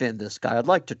to defend this guy. I'd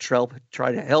like to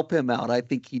try to help him out. I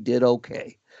think he did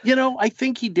okay. I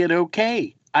think he did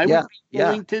okay. I would be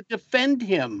willing to defend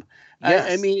him.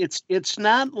 Yes. It's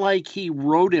not like he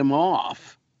wrote him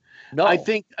off. No. I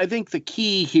think the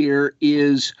key here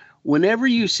is whenever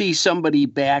you see somebody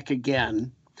back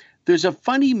again, there's a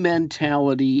funny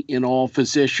mentality in all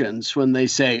physicians when they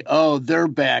say, "Oh, they're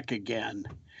back again."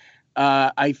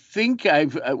 I think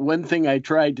one thing I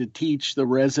tried to teach the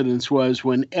residents was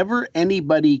whenever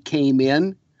anybody came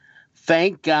in,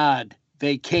 thank God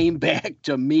they came back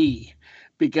to me,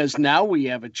 because now we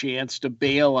have a chance to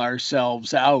bail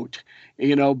ourselves out.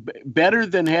 Better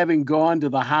than having gone to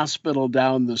the hospital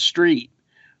down the street,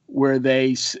 where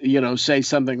they, say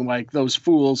something like those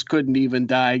fools couldn't even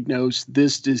diagnose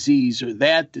this disease or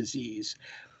that disease.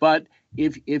 But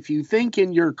if you think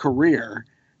in your career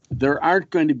there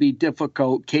aren't going to be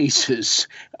difficult cases,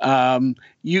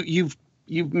 you've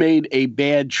made a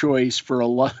bad choice for a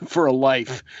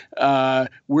life.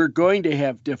 We're going to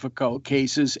have difficult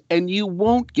cases, and you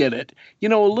won't get it. A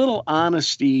little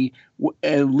honesty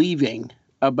leaving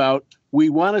about, we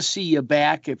want to see you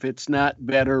back if it's not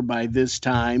better by this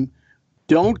time.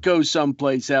 Don't go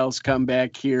someplace else, come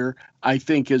back here, I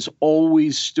think has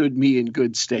always stood me in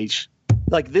good stead.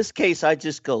 Like this case, I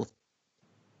just go,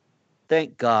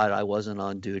 thank God I wasn't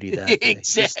on duty that day.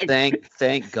 Exactly. Just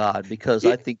thank God, because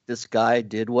I think this guy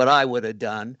did what I would have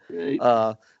done.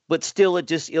 Right. But still, it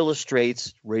just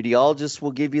illustrates radiologists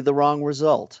will give you the wrong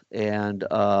result. And,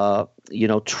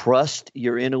 trust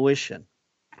your intuition.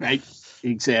 Right.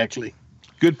 Exactly.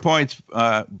 Good points,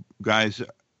 guys.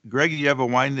 Greg, do you have a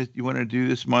wine that you want to do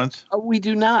this month? We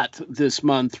do not this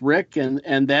month, Rick,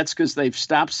 and that's because they've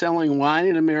stopped selling wine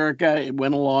in America. It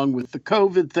went along with the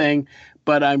COVID thing,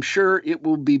 but I'm sure it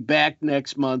will be back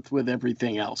next month with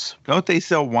everything else. Don't they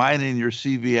sell wine in your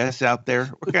CVS out there?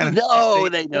 What kind of No,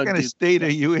 they don't. What kind of state are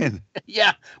you in?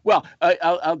 Yeah, well,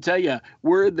 I'll tell you,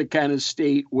 we're in the kind of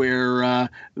state where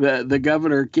the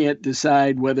governor can't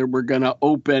decide whether we're going to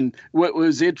open. What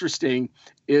was interesting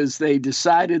is they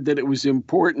decided that it was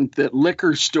important that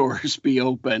liquor stores be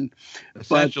open.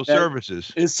 Essential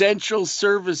services. Essential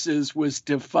services was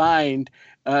defined,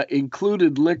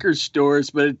 included liquor stores,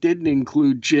 but it didn't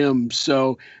include gyms.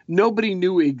 So nobody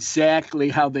knew exactly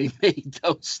how they made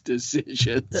those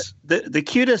decisions. The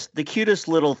cutest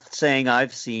little saying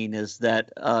I've seen is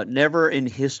that never in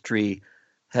history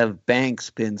have banks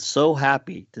been so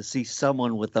happy to see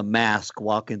someone with a mask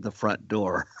walk in the front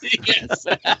door. Yes.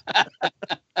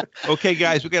 Okay,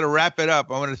 guys, we got to wrap it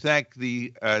up. I want to thank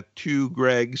the two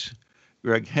Gregs,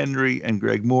 Greg Henry and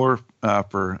Greg Moore,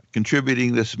 for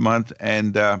contributing this month.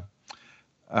 And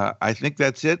I think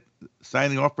that's it.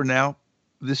 Signing off for now.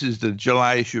 This is the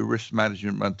July issue of Risk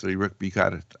Management Monthly. Rick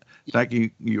Bicata. Thank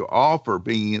you all for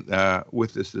being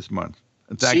with us this month.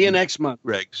 And See you next month.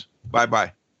 Gregs.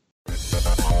 Bye-bye.